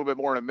explain a little bit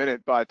more in a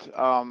minute, but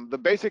the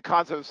basic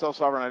concept of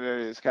self-sovereign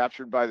identity is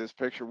captured by this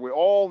picture. We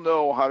all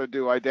know how to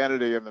do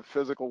identity in the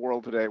physical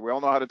world today. We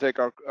all know how to take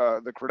our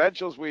the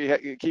credentials we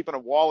keep in a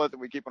wallet that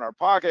we keep in our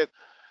pocket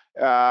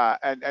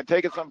and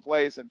take it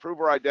someplace and prove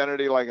our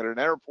identity, like at an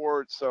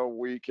airport, so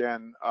we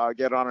can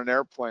get on an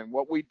airplane.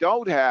 What we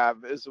don't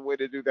have is a way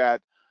to do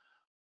that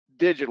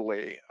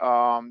digitally,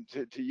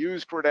 to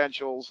use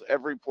credentials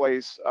every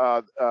place,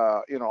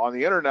 you know, on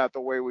the internet the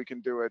way we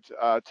can do it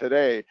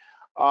today.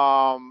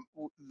 There's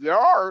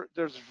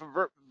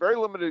very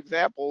limited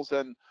examples,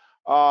 and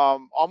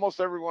almost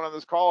everyone on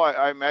this call,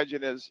 I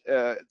imagine, is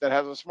that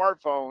has a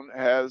smartphone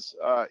has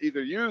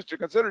either used or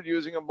considered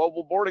using a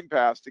mobile boarding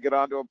pass to get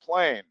onto a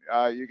plane.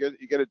 You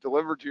get it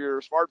delivered to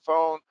your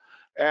smartphone,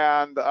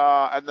 and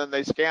then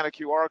they scan a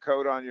QR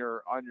code on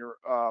your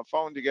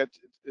phone to get,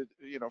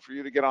 you know, for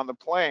you to get on the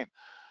plane.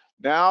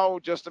 Now,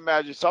 just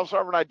imagine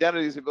self-sovereign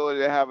identity is the ability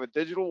to have a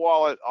digital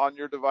wallet on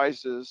your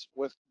devices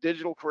with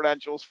digital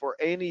credentials for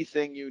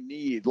anything you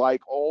need,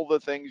 like all the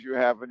things you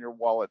have in your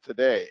wallet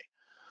today.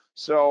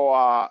 So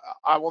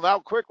I will now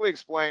quickly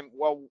explain,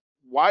 well,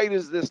 why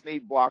does this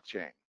need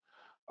blockchain?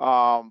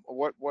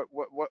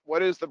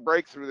 What is the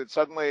breakthrough that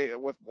suddenly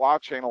with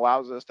blockchain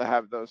allows us to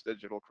have those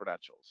digital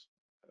credentials?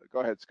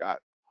 Go ahead, Scott.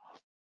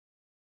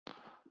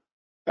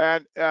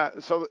 And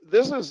so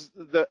this is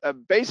the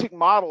basic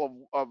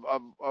model of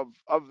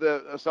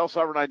the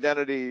self-sovereign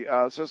identity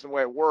system, the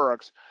way it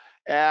works.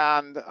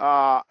 And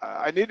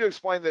I need to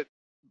explain that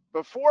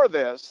before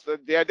this,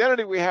 the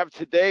identity we have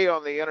today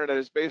on the internet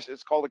is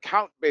it's called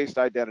account-based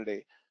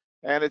identity.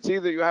 And it's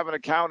either you have an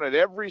account at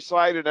every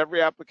site and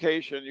every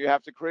application, you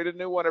have to create a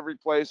new one every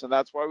place, and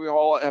that's why we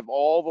all have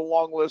all the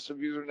long lists of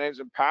usernames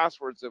and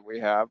passwords that we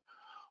have,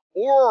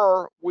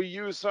 or we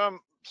use some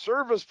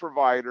service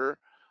provider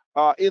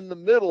in the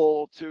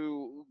middle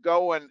to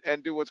go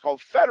and do what's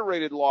called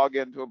federated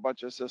login to a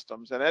bunch of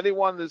systems. And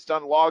anyone that's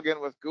done login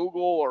with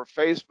Google or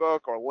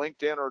Facebook or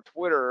LinkedIn or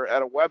Twitter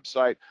at a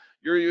website,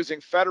 you're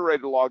using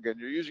federated login.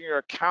 You're using your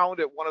account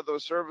at one of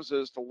those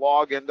services to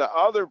log into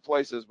other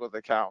places with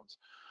accounts.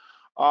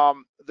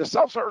 The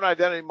self-sovereign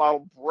identity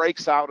model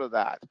breaks out of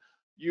that.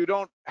 You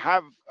don't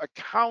have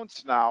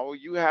accounts now,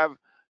 you have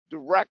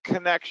direct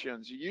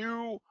connections.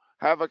 You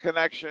have a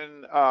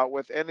connection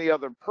with any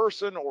other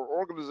person or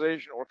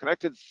organization or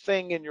connected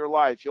thing in your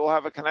life. You'll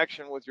have a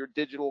connection with your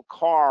digital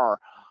car,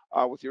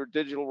 with your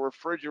digital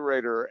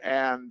refrigerator,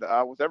 and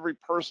with every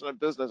person in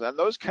business. And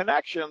those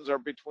connections are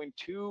between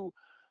two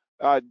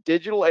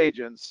digital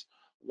agents,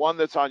 one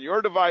that's on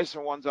your device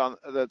and one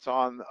that's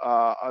on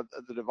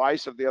the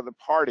device of the other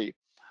party.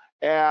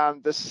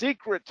 And the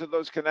secret to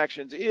those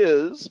connections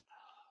is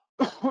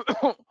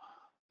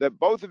that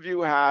both of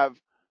you have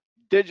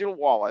digital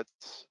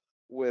wallets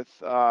with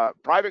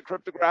private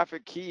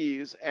cryptographic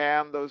keys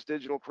and those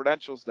digital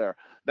credentials there.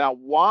 Now,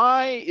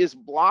 why is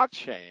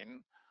blockchain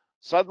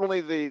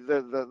suddenly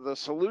the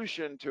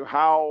solution to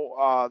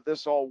how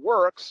this all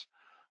works?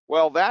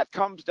 Well, that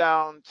comes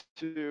down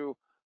to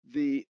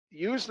the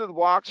use of the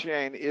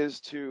blockchain is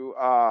to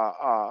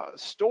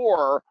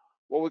store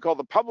what we call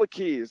the public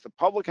keys, the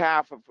public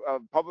half of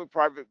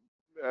public-private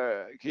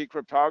key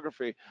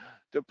cryptography,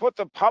 to put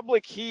the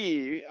public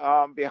key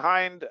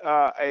behind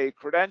a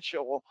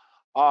credential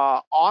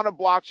on a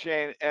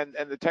blockchain, and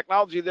the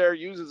technology there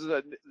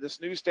uses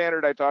this new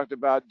standard I talked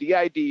about,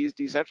 DIDs,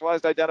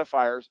 decentralized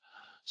identifiers,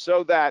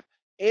 so that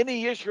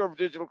any issuer of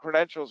digital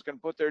credentials can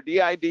put their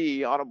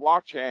DID on a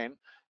blockchain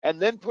and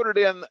then put it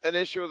in an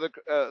issue of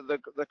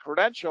the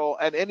credential,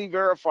 and any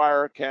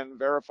verifier can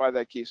verify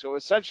that key. So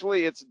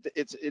essentially, it's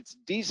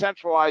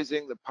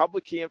decentralizing the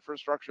public key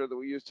infrastructure that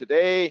we use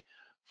today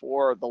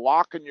for the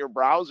lock in your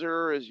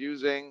browser is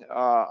using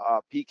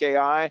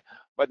PKI,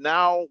 but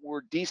now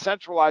we're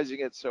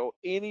decentralizing it so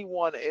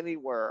anyone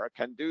anywhere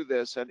can do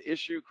this and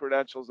issue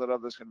credentials that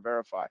others can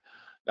verify.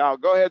 Now,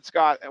 go ahead,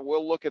 Scott, and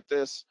we'll look at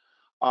this.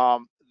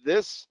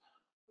 This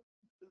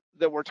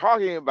that we're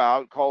talking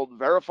about, called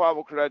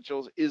verifiable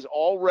credentials, is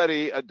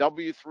already a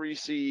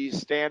W3C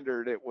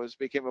standard. It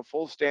became a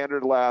full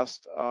standard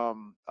last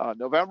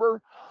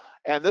November,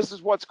 and this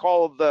is what's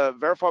called the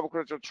verifiable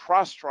credential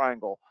trust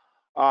triangle.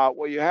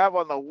 What you have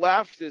on the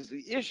left is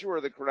the issuer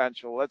of the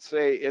credential. Let's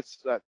say it's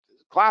that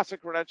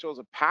classic credential is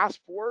a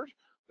passport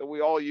that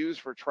we all use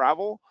for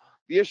travel.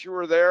 The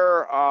issuer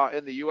there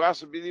in the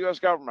US would be the US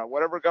government.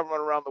 Whatever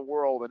government around the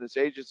world and its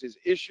agencies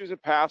issues a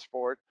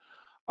passport.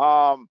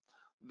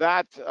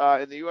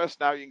 In the US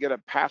now, you can get a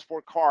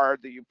passport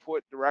card that you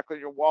put directly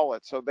in your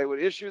wallet. So they would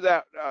issue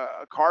that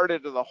card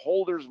into the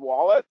holder's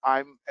wallet.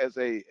 I'm as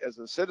a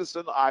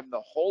citizen, I'm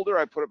the holder.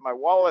 I put it in my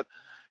wallet,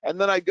 And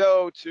then I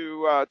go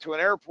to an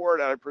airport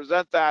and I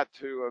present that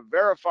to a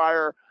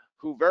verifier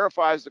who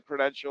verifies the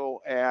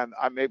credential, and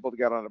I'm able to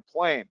get on a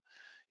plane.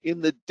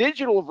 In the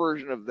digital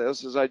version of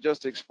this, as I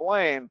just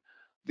explained,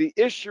 the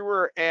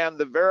issuer and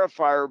the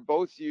verifier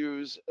both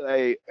use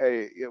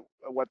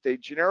what they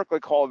generically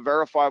call a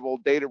verifiable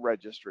data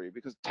registry,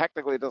 because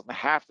technically it doesn't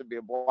have to be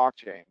a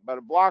blockchain, but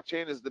a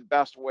blockchain is the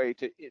best way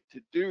to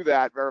do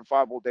that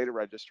verifiable data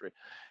registry.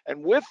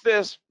 And with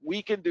this,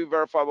 we can do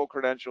verifiable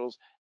credentials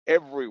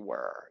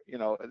everywhere. You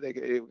know, they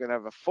can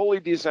have a fully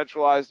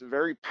decentralized,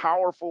 very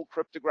powerful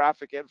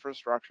cryptographic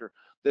infrastructure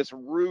that's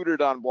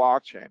rooted on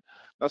blockchain.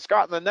 Now,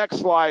 Scott, in the next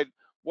slide,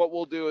 what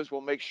we'll do is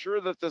we'll make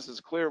sure that this is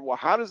clear. Well,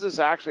 how does this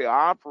actually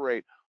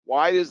operate?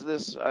 Why does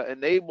this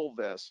enable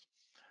this?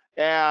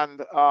 And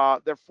there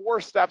are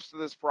 4 steps to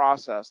this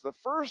process. The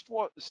first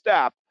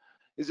step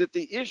is that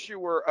the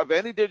issuer of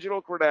any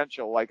digital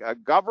credential, like a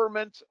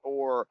government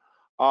or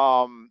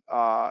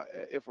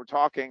if we're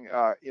talking,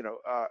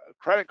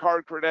 credit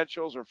card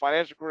credentials or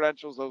financial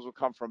credentials, those will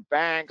come from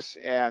banks,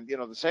 and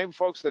the same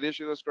folks that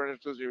issue those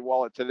credentials in your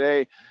wallet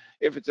today.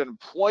 If it's an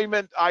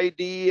employment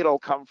ID, it'll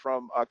come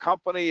from a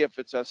company. If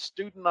it's a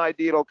student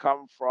ID, it'll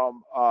come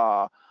from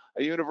a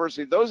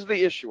university. Those are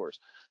the issuers,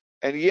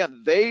 and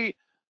again,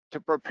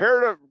 to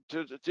prepare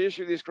to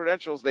issue these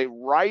credentials, they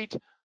write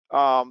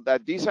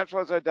that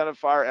decentralized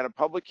identifier and a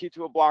public key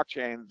to a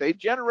blockchain. They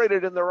generate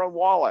it in their own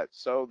wallet.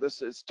 So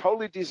this is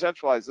totally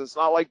decentralized. It's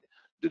not like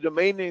the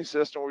domain name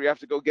system where you have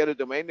to go get a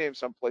domain name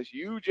someplace.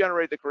 You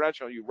generate the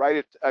credential, you write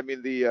it,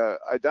 the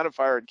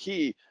identifier and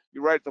key,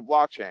 you write the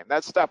blockchain.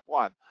 That's step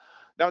 1.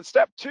 Now in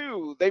step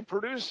 2, they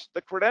produce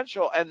the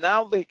credential, and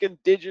now they can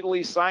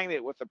digitally sign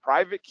it with a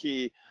private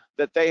key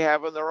that they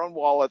have in their own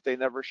wallet they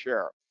never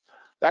share.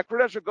 That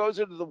credential goes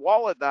into the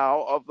wallet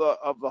now of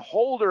the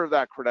holder of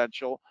that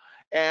credential,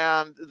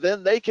 and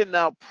then they can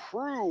now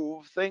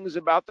prove things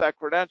about that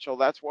credential.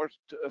 That's what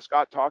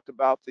Scott talked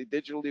about, the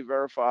digitally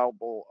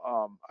verifiable,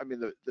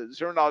 the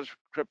zero knowledge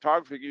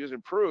cryptography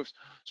using proofs.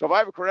 So if I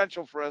have a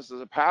credential, for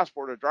instance, a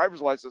passport or driver's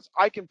license,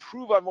 I can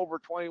prove I'm over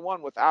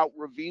 21 without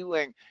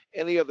revealing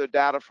any other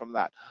data from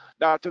that.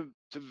 Now to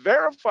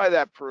verify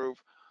that proof,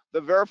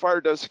 the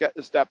verifier does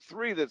step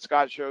 3 that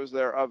Scott shows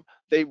there of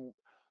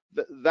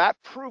that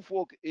proof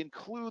will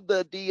include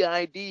the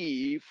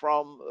DID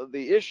from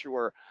the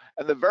issuer,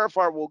 and the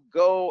verifier will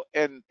go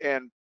and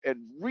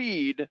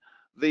read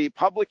the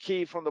public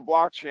key from the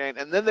blockchain,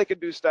 and then they can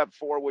do step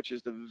 4, which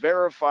is to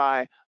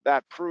verify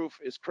that proof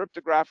is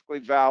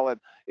cryptographically valid.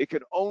 It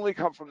can only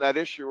come from that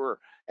issuer,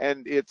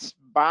 and it's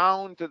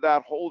bound to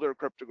that holder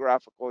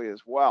cryptographically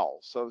as well.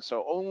 So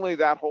only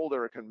that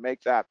holder can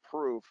make that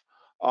proof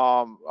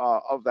of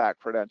that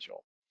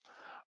credential.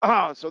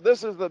 So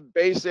this is the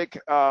basic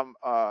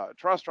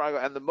trust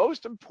triangle, and the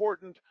most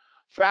important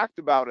fact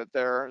about it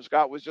there,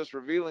 Scott was just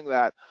revealing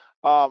that,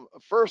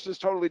 first is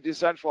totally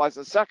decentralized,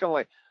 and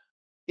secondly,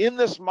 in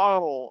this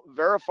model,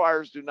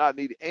 verifiers do not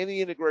need any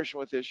integration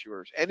with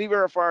issuers. Any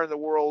verifier in the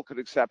world could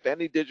accept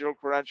any digital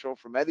credential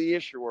from any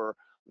issuer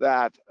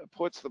that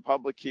puts the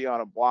public key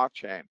on a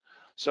blockchain.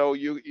 So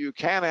you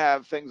can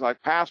have things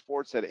like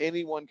passports that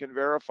anyone can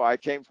verify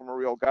came from a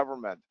real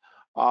government.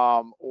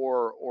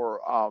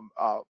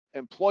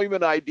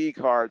 Employment ID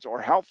cards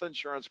or health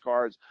insurance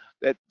cards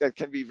that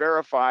can be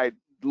verified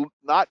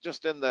not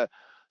just in the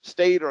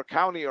state or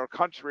county or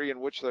country in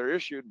which they're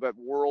issued, but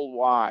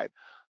worldwide.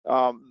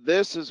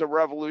 This is a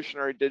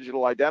revolutionary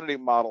digital identity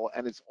model,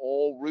 and it's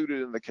all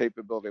rooted in the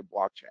capability of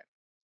blockchain.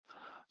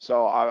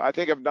 So I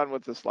think I'm done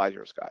with this slide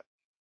here, Scott.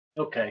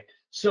 Okay,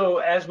 so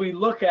as we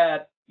look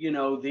at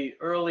the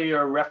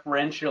earlier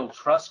referential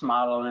trust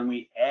model, and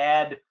we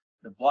add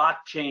the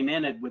blockchain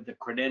in it with the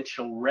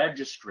credential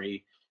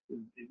registry,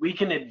 we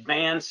can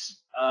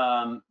advance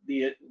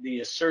the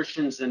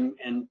assertions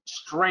and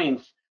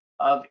strength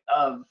of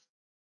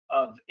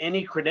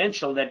any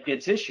credential that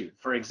gets issued.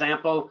 For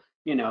example,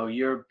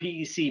 your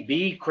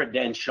PECB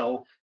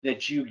credential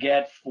that you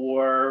get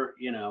for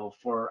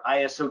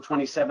ISO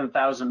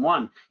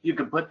 27001, you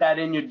can put that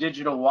in your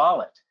digital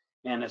wallet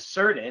and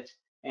assert it,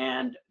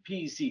 and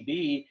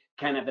PECB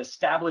kind of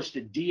established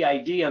a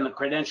DID on the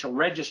credential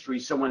registry,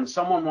 so when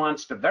someone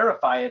wants to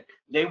verify it,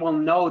 they will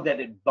know that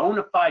it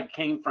bona fide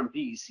came from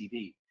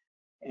PECB.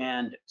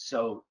 And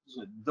so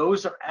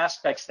those are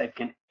aspects that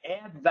can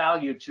add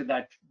value to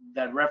that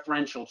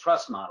referential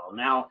trust model.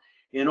 Now,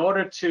 in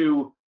order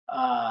to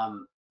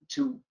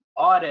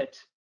audit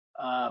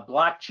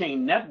blockchain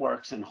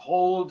networks and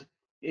hold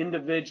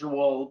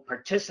individual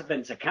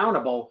participants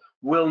accountable,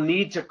 we'll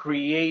need to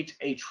create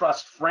a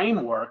trust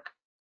framework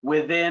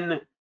within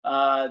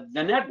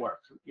the network.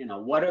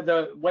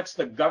 What's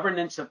the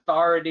governance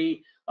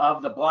authority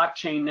of the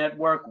blockchain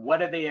network?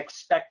 What are they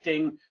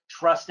expecting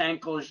trust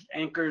anchors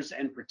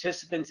and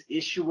participants,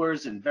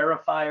 issuers and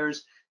verifiers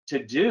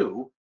to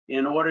do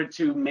in order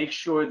to make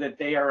sure that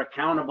they are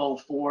accountable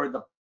for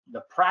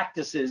the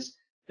practices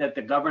that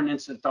the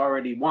governance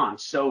authority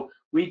wants? So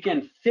we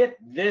can fit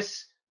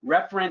this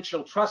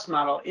referential trust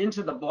model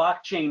into the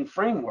blockchain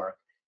framework.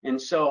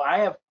 And so I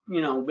have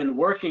been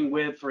working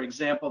with, for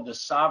example, the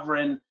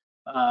Sovrin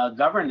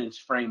Governance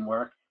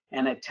Framework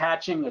and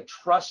attaching a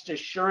trust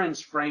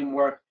assurance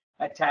framework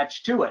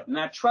attached to it. And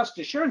that trust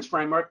assurance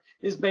framework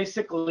is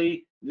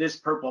basically this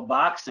purple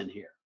box in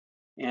here.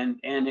 And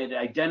it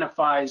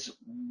identifies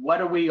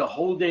what are we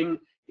holding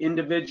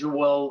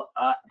individual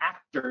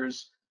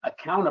actors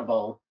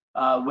accountable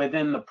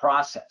within the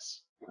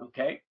process,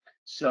 okay?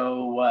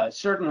 So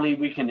certainly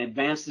we can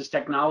advance this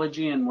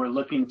technology, and we're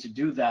looking to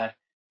do that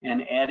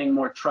and adding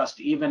more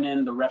trust even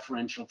in the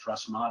referential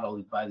trust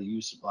model by the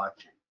use of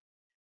blockchain.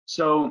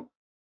 So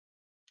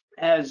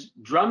as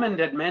Drummond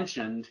had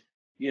mentioned,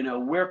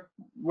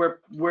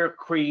 we're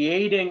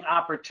creating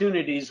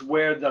opportunities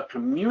where the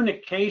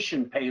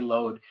communication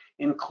payload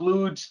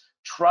includes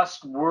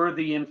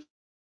trustworthy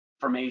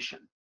information.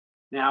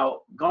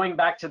 Now, going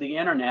back to the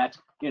internet,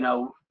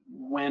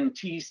 when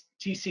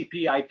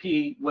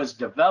TCP/IP was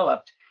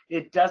developed,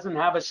 it doesn't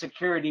have a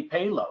security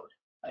payload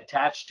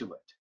attached to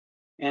it.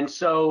 And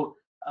so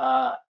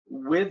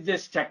with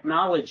this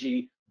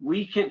technology,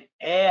 we can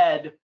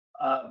add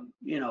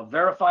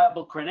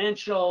verifiable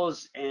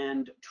credentials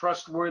and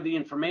trustworthy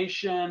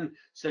information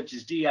such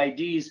as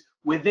DIDs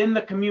within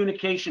the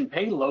communication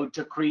payload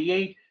to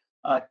create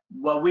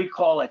what we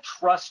call a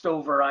trust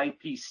over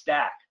IP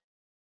stack.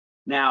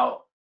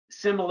 Now,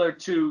 similar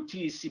to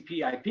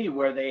TCP/IP,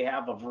 where they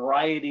have a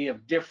variety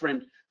of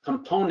different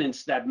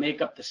components that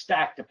make up the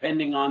stack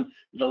depending on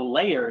the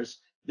layers,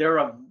 there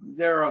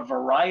are a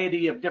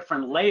variety of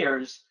different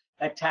layers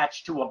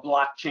attached to a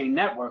blockchain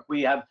network.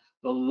 We have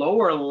the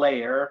lower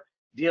layer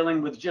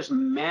dealing with just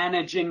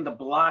managing the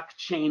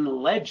blockchain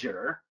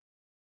ledger,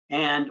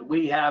 and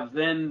we have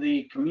then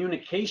the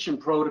communication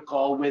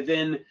protocol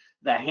within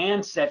the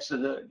handsets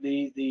of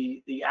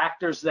the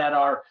actors that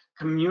are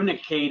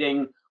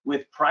communicating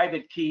with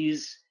private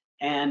keys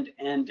and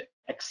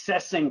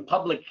accessing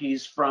public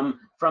keys from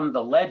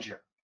the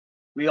ledger.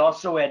 We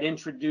also had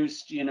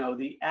introduced,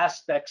 the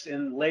aspects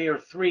in layer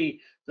 3,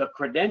 the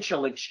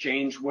credential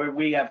exchange, where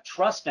we have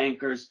trust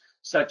anchors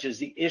such as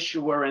the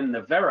issuer and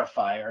the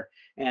verifier.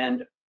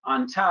 And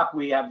on top,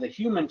 we have the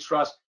human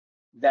trust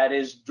that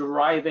is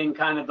deriving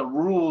kind of the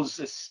rules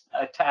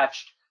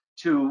attached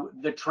to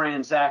the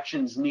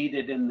transactions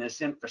needed in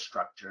this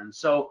infrastructure. And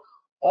so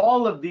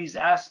all of these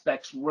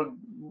aspects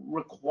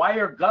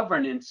require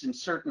governance in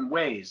certain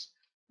ways,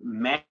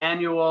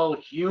 manual,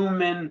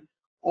 human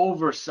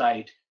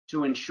oversight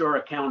to ensure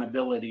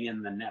accountability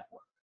in the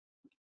network.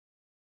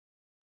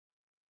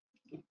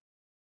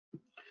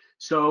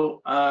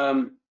 So,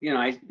 I'm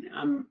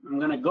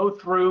going to go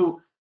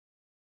through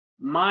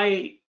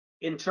my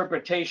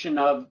interpretation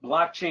of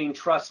blockchain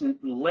trust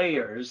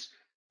layers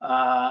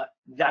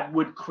that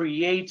would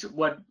create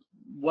what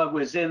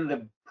was in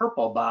the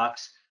purple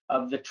box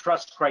of the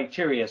trust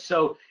criteria.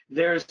 So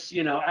there's,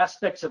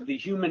 aspects of the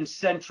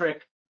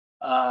human-centric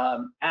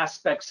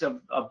aspects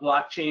of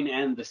blockchain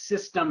and the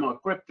system or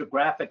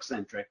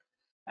cryptographic-centric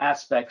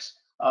aspects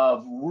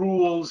of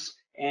rules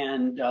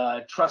and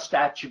trust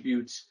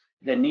attributes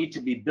that need to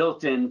be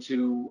built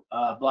into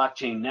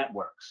blockchain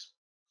networks.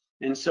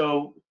 And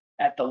so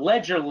at the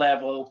ledger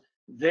level,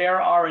 there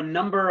are a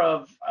number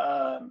of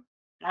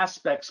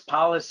aspects,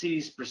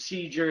 policies,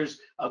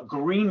 procedures,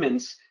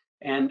 agreements,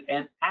 and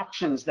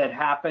actions that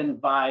happen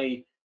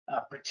by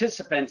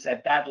participants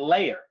at that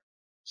layer.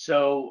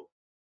 So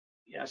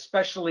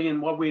especially in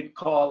what we'd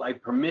call a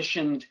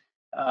permissioned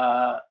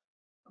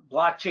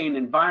blockchain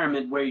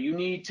environment, where you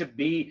need to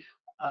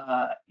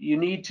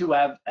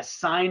have a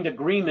signed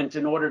agreement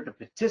in order to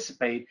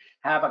participate,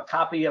 have a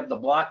copy of the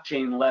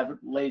blockchain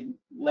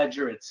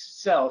ledger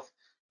itself.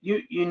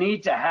 You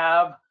need to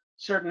have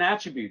certain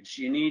attributes.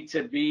 You need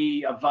to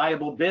be a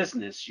viable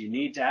business. You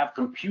need to have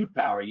compute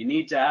power. You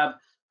need to have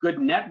good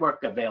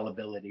network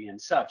availability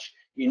and such.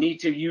 You need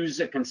to use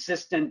a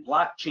consistent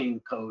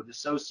blockchain code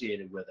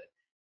associated with it.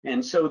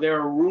 And so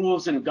there are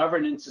rules and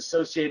governance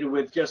associated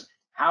with just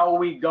how are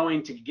we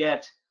going to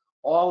get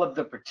all of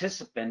the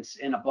participants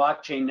in a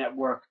blockchain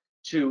network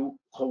to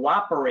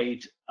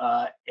cooperate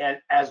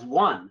as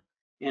one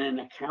in an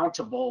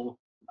accountable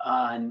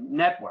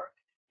network.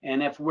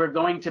 And if we're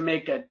going to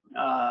make a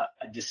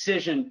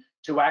decision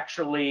to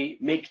actually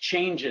make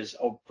changes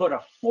or put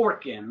a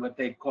fork in, what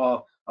they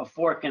call a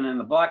fork in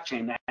the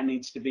blockchain, that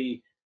needs to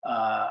be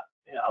a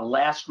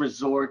last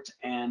resort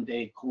and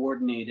a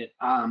coordinated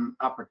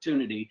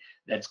opportunity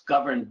that's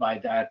governed by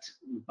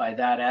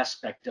that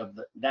aspect of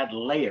that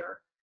layer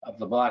of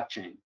the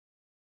blockchain.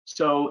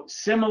 So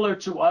similar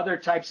to other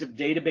types of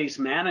database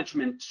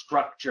management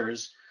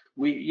structures,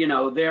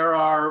 there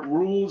are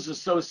rules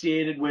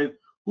associated with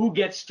who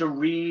gets to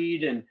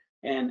read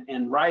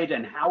and write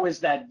and how is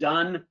that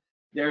done.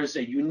 There's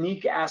a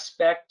unique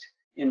aspect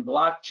in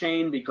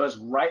blockchain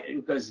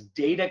because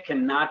data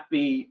cannot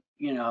be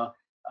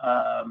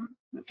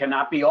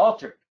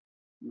altered,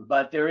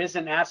 but there is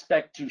an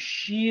aspect to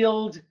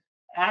shield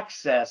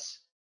access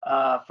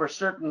for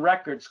certain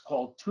records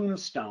called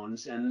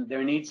tombstones, and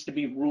there needs to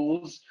be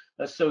rules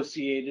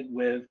associated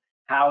with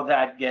how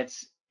that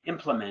gets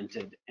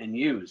implemented and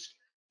used.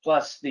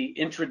 plus the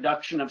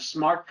introduction of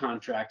smart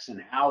contracts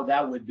and how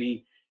that would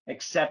be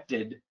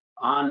accepted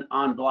on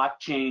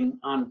blockchain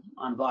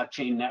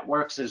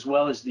networks, as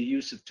well as the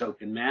use of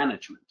token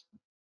management.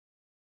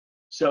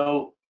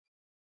 So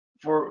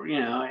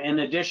in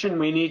addition,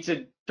 we need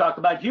to talk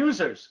about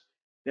users.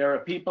 There are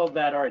people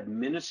that are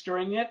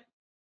administering it,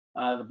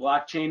 the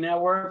blockchain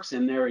networks,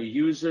 and there are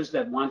users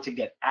that want to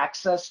get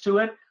access to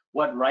it.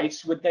 What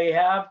rights would they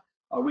have?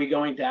 Are we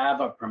going to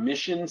have a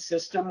permission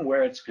system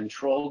where it's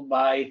controlled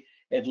by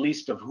at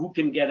least of who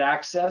can get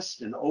access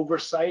and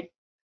oversight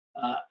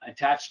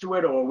attached to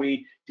it? Or are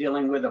we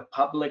dealing with a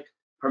public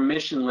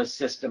permissionless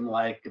system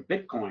like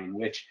Bitcoin,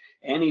 which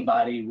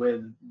anybody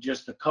with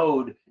just the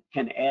code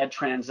can add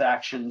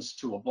transactions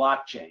to a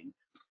blockchain?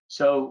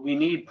 So we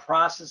need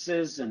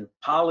processes and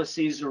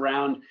policies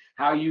around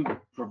how you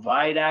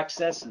provide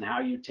access and how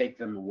you take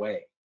them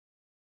away.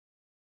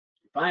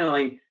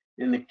 Finally,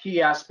 and the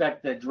key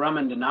aspect that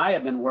Drummond and I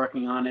have been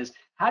working on is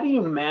how do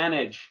you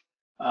manage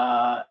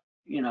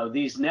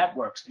these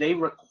networks? They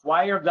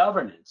require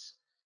governance.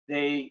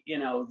 They,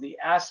 the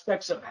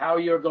aspects of how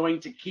you're going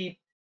to keep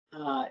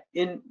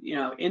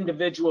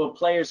individual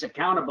players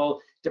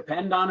accountable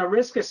depend on a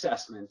risk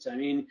assessment. I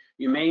mean,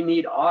 you may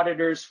need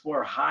auditors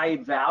for high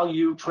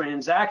value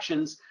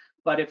transactions,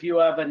 but if you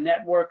have a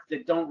network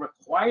that don't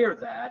require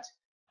that,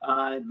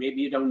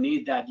 maybe you don't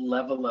need that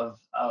level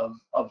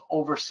of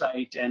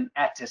oversight and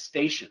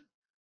attestation.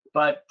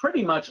 But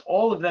pretty much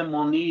all of them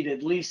will need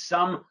at least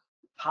some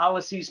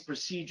policies,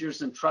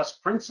 procedures, and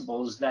trust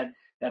principles, that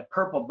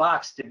purple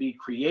box, to be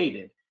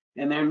created.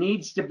 And there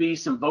needs to be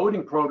some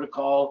voting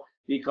protocol,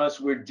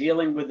 because we're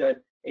dealing with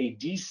a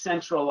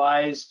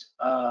decentralized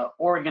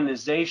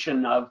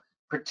organization of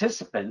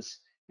participants,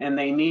 and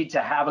they need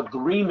to have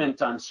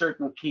agreement on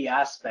certain key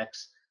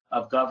aspects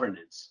of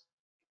governance.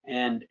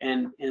 And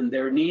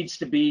there needs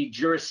to be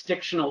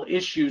jurisdictional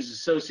issues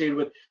associated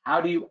with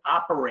how do you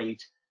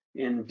operate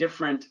in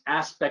different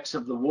aspects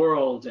of the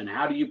world, and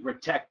how do you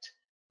protect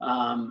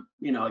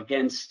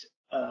against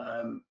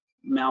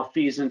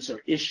malfeasance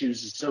or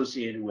issues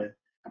associated with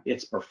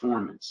its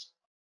performance.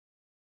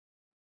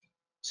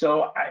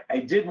 So I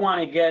did want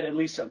to get at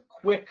least a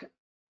quick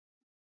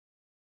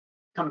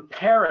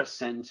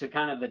comparison to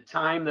kind of the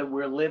time that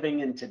we're living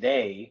in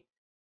today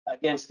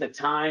against the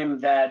time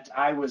that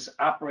I was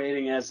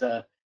operating as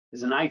an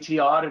IT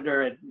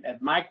auditor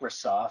at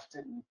Microsoft,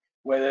 and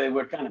whether they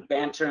were kind of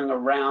bantering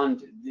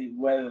around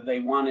whether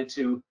they wanted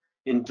to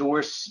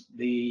endorse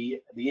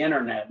the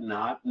internet or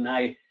not. And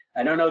I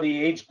don't know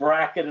the age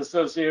bracket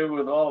associated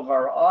with all of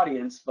our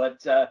audience,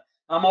 but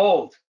I'm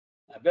old.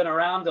 I've been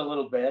around a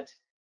little bit.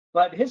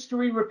 But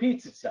history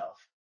repeats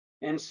itself.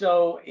 And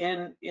so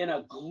in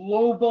a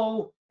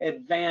global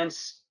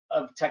advance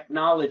of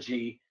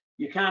technology,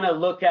 you kind of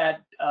look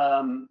at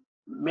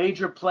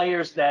major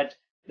players that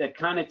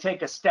kind of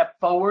take a step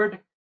forward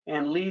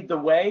and lead the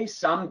way.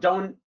 Some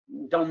don't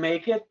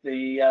make it,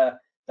 the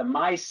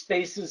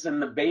MySpaces and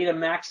the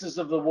Betamaxes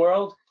of the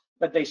world,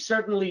 but they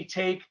certainly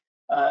take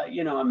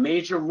a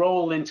major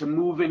role into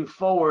moving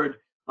forward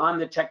on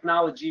the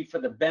technology for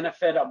the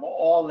benefit of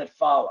all that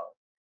follow.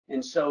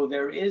 And so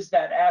there is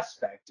that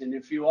aspect. And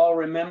if you all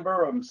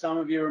remember, or some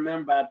of you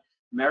remember, about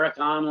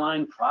America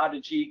Online,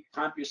 Prodigy,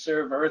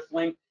 CompuServe,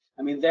 Earthlink,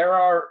 I mean, there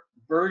are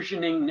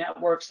versioning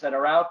networks that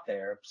are out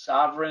there.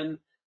 Sovrin,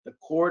 the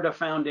Corda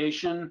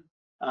Foundation,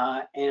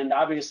 and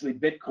obviously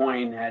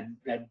Bitcoin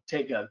had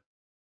taken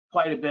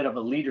quite a bit of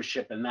a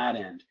leadership in that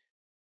end.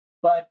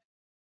 But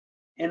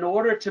in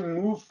order to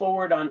move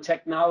forward on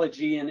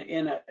technology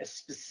in a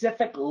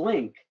specific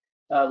leap,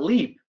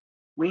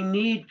 we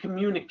need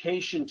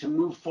communication to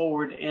move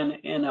forward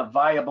in a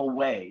viable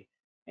way.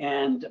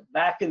 And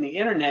back in the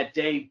internet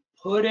day,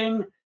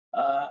 putting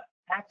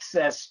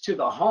access to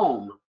the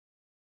home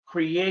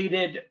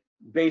created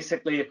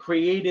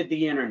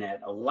the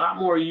internet. A lot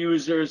more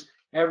users,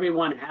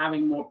 everyone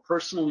having more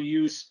personal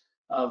use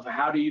of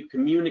how do you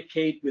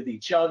communicate with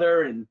each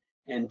other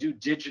and do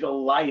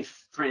digital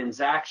life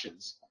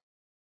transactions.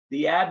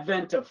 The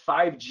advent of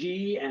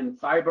 5G and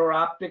fiber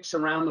optics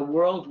around the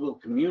world will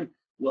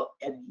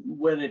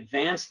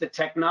advance the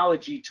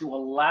technology to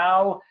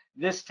allow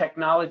this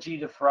technology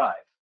to thrive.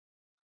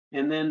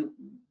 And then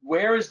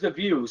where is the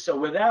view? So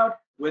without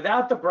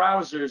the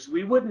browsers,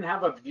 we wouldn't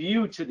have a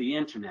view to the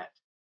internet.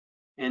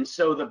 And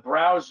so the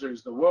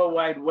browsers, the World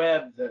Wide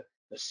Web, the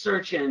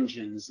search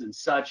engines and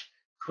such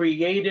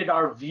created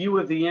our view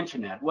of the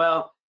internet.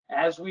 Well,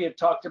 as we had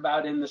talked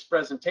about in this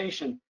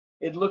presentation,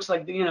 it looks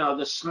like the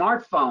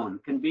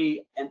smartphone can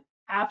be an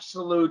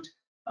absolute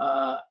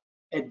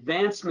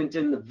advancement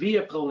in the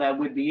vehicle that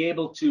would be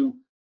able to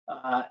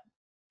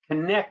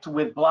connect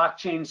with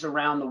blockchains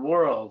around the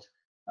world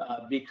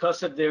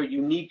because of their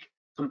unique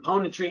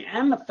componentry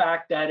and the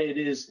fact that it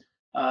is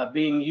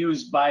being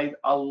used by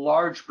a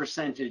large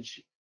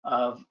percentage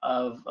of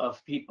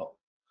people.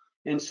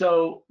 And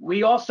so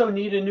we also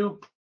need a new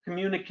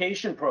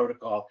communication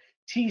protocol.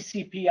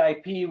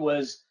 TCP/IP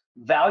was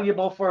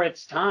valuable for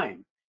its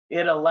time.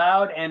 It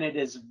allowed, and it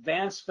has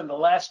advanced for the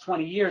last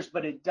 20 years,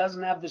 but it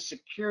doesn't have the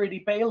security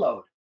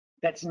payload.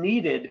 that's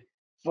needed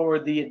for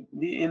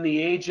in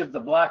the age of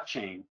the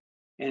blockchain.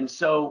 And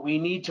so we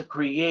need to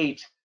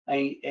create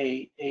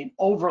an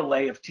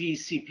overlay of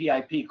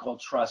TCP/IP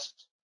called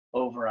trust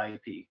over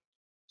IP.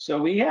 So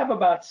we have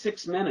about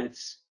 6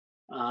 minutes,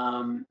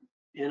 and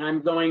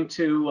I'm going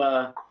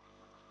to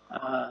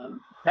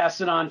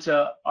pass it on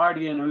to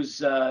Ardian,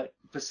 who's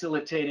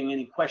facilitating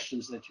any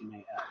questions that you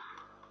may have.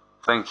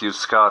 Thank you,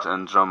 Scott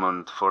and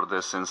Drummond, for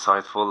this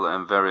insightful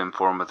and very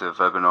informative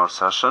webinar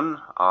session.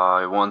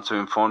 I want to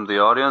inform the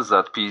audience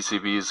that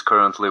PCB is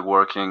currently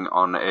working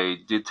on a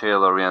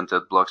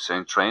detail-oriented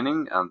blockchain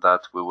training, and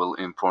that we will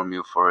inform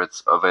you for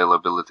its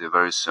availability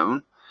very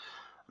soon.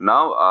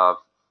 Now,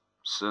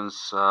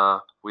 since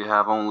we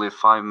have only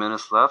 5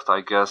 minutes left,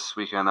 I guess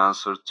we can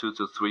answer 2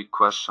 to 3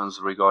 questions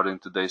regarding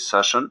today's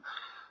session.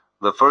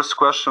 The first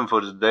question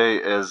for today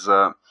is,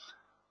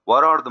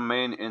 what are the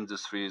main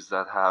industries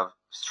that have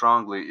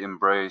strongly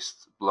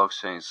embraced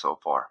blockchain so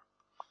far?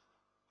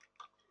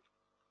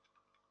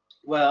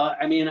 Well,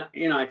 I mean,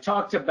 I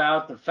talked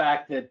about the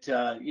fact that,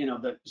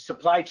 the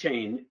supply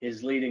chain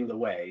is leading the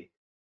way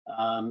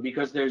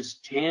because there's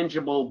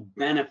tangible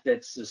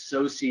benefits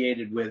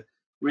associated with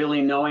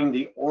really knowing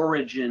the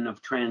origin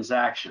of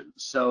transactions.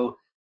 So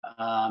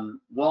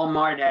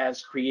Walmart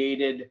has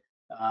created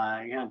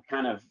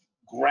kind of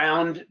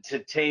ground to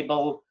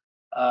table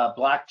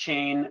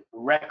blockchain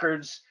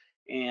records,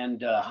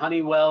 and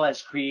Honeywell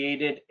has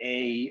created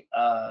a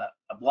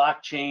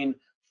blockchain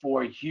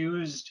for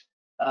used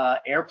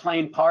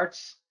airplane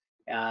parts,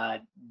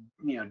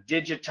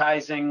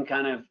 digitizing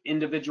kind of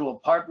individual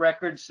part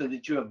records so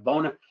that you have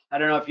I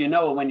don't know if you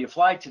know, when you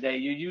fly today,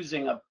 you're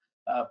using a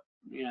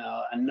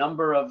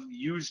number of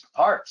used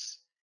parts,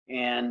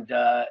 and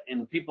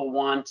people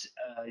want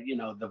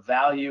the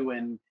value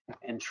and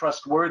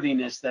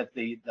trustworthiness that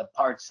the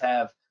parts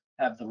have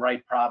the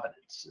right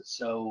provenance.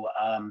 So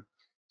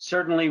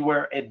certainly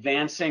we're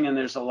advancing, and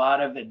there's a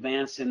lot of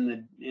advance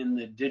in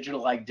the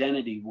digital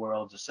identity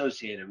world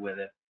associated with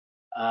it.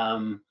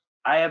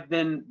 I have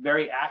been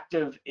very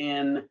active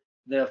in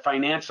the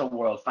financial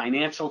world,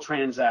 financial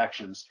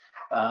transactions,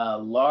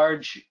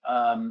 large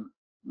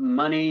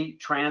money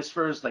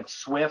transfers like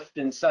SWIFT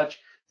and such.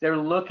 They're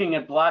looking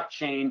at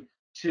blockchain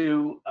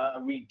to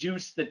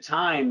reduce the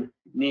time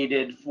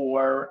needed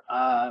for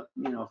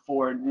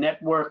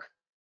network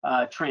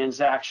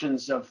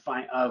transactions of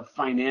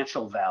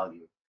financial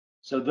value.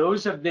 So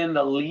those have been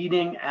the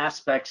leading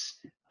aspects,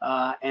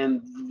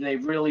 and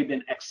they've really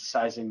been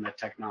exercising the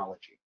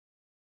technology.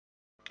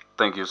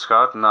 Thank you,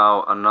 Scott.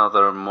 Now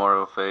another more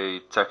of a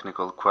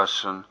technical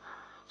question.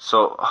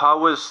 So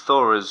how is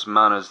storage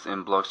managed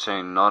in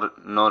blockchain,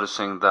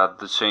 noticing that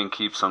the chain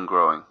keeps on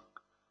growing?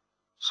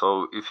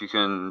 So if you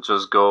can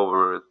just go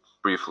over it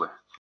briefly.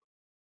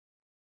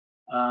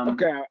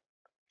 Okay.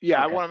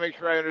 Yeah, okay. I want to make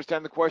sure I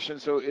understand the question.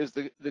 So is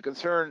the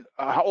concern,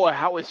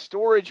 how is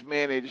storage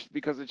managed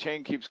because the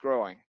chain keeps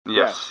growing?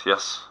 Yes,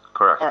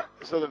 correct. All right,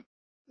 so the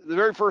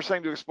very first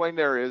thing to explain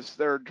there is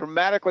there are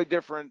dramatically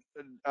different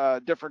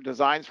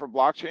designs for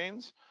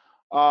blockchains.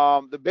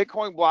 The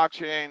Bitcoin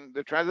blockchain,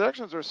 the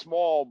transactions are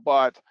small,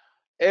 but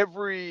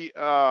every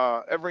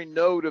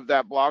node of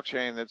that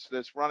blockchain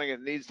that's running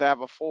it needs to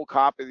have a full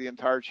copy of the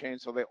entire chain,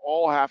 so they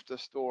all have to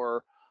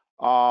store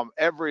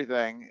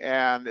everything.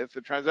 And if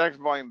the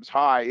transaction volume is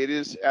high, it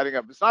is adding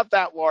up. It's not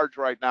that large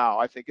right now.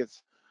 I think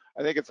it's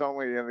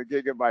only in the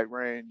gigabyte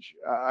range.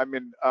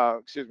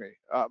 About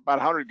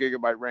 100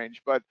 gigabyte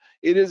range, but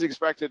it is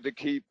expected to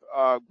keep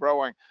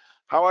growing.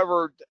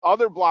 However,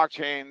 other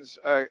blockchains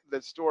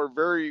that store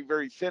very,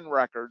 very thin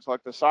records,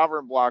 like the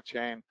Sovrin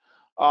blockchain,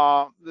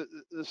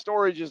 the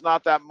storage is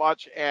not that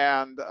much,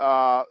 and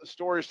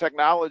storage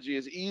technology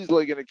is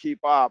easily going to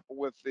keep up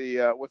with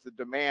the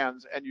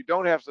demands, and you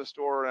don't have to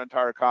store an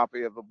entire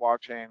copy of the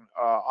blockchain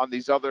on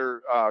these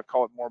other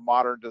call it more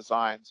modern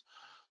designs.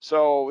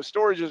 So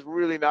storage is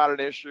really not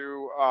an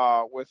issue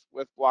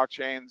with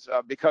blockchains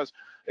because,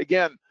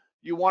 again,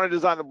 you want to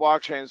design the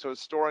blockchain so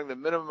it's storing the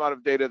minimum amount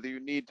of data that you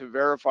need to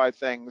verify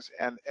things,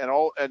 and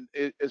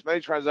as many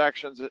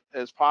transactions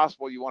as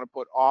possible you want to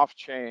put off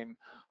chain.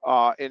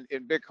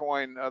 In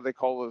Bitcoin, they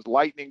call those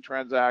lightning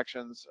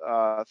transactions.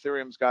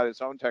 Ethereum's got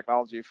its own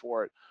technology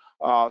for it.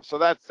 So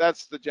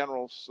that's the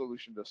general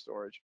solution to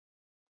storage.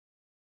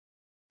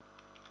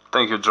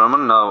 Thank you,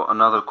 Drummond. Now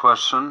another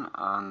question,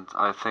 and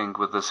I think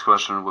with this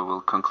question we will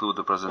conclude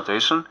the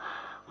presentation.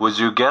 Would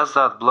you guess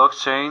that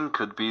blockchain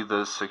could be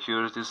the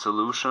security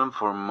solution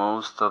for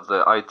most of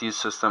the IT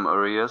system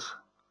areas?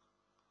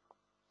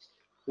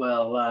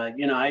 Well,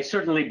 I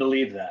certainly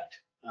believe that,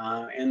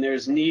 and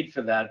there's need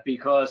for that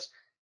because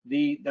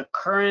the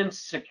current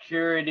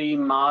security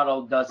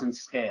model doesn't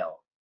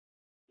scale,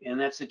 and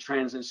that's a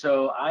transit.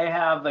 So I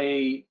have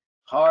a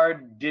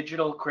hard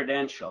digital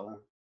credential,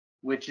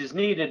 which is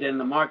needed in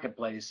the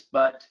marketplace,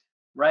 but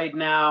right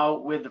now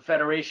with the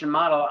federation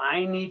model,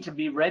 I need to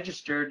be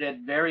registered at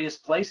various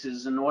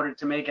places in order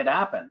to make it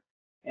happen,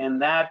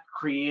 and that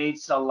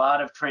creates a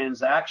lot of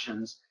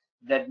transactions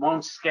that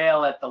won't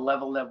scale at the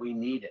level that we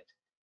need it.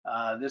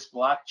 This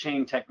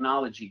blockchain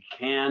technology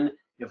can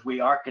if we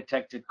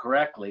architect it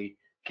correctly,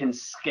 can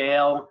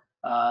scale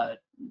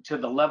to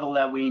the level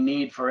that we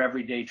need for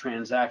everyday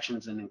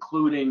transactions, and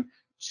including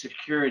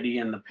security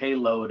in the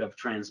payload of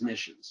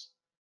transmissions.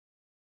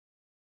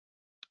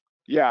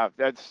 Yeah,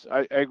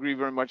 I agree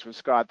very much with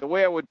Scott. The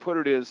way I would put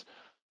it is,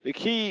 the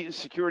key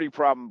security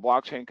problem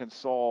blockchain can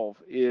solve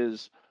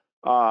is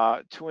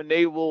to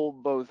enable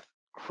both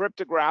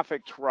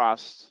cryptographic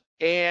trust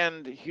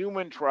and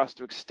human trust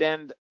to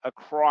extend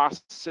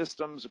across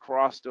systems,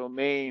 across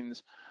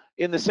domains,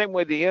 in the same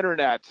way the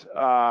internet,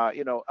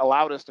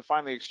 allowed us to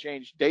finally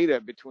exchange data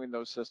between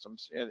those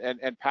systems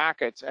and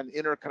packets and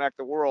interconnect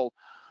the world.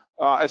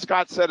 As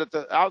Scott said at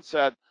the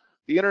outset,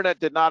 the internet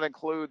did not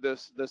include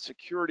the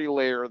security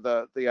layer,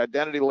 the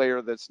identity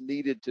layer that's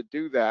needed to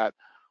do that.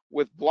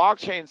 With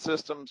blockchain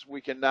systems,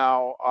 we can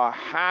now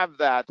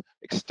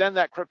extend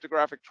that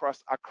cryptographic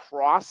trust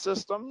across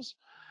systems,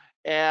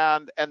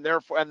 and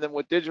then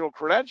with digital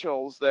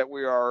credentials that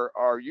we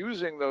are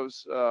using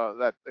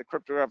the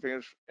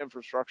cryptographic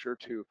infrastructure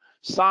to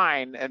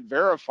sign and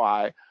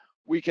verify,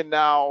 we can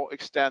now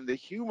extend the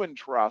human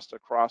trust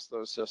across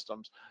those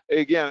systems.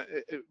 Again,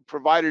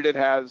 provided it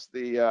has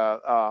the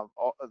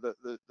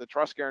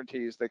trust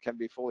guarantees that can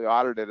be fully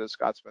audited, as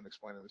Scott's been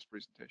explaining in this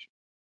presentation.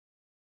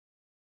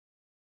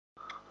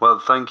 Well,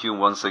 thank you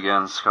once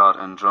again, Scott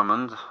and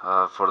Drummond,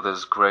 for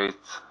this great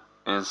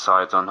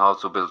insight on how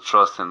to build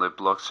trust in the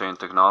blockchain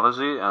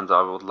technology. And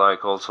I would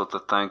like also to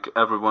thank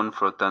everyone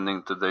for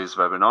attending today's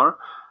webinar.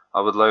 I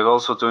would like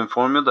also to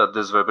inform you that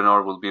this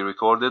webinar will be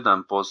recorded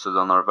and posted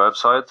on our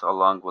website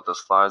along with the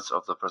slides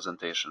of the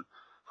presentation.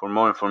 For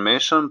more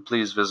information,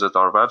 please visit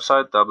our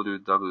website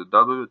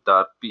www.pecb.com.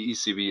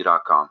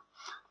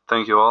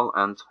 Thank you all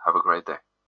and have a great day.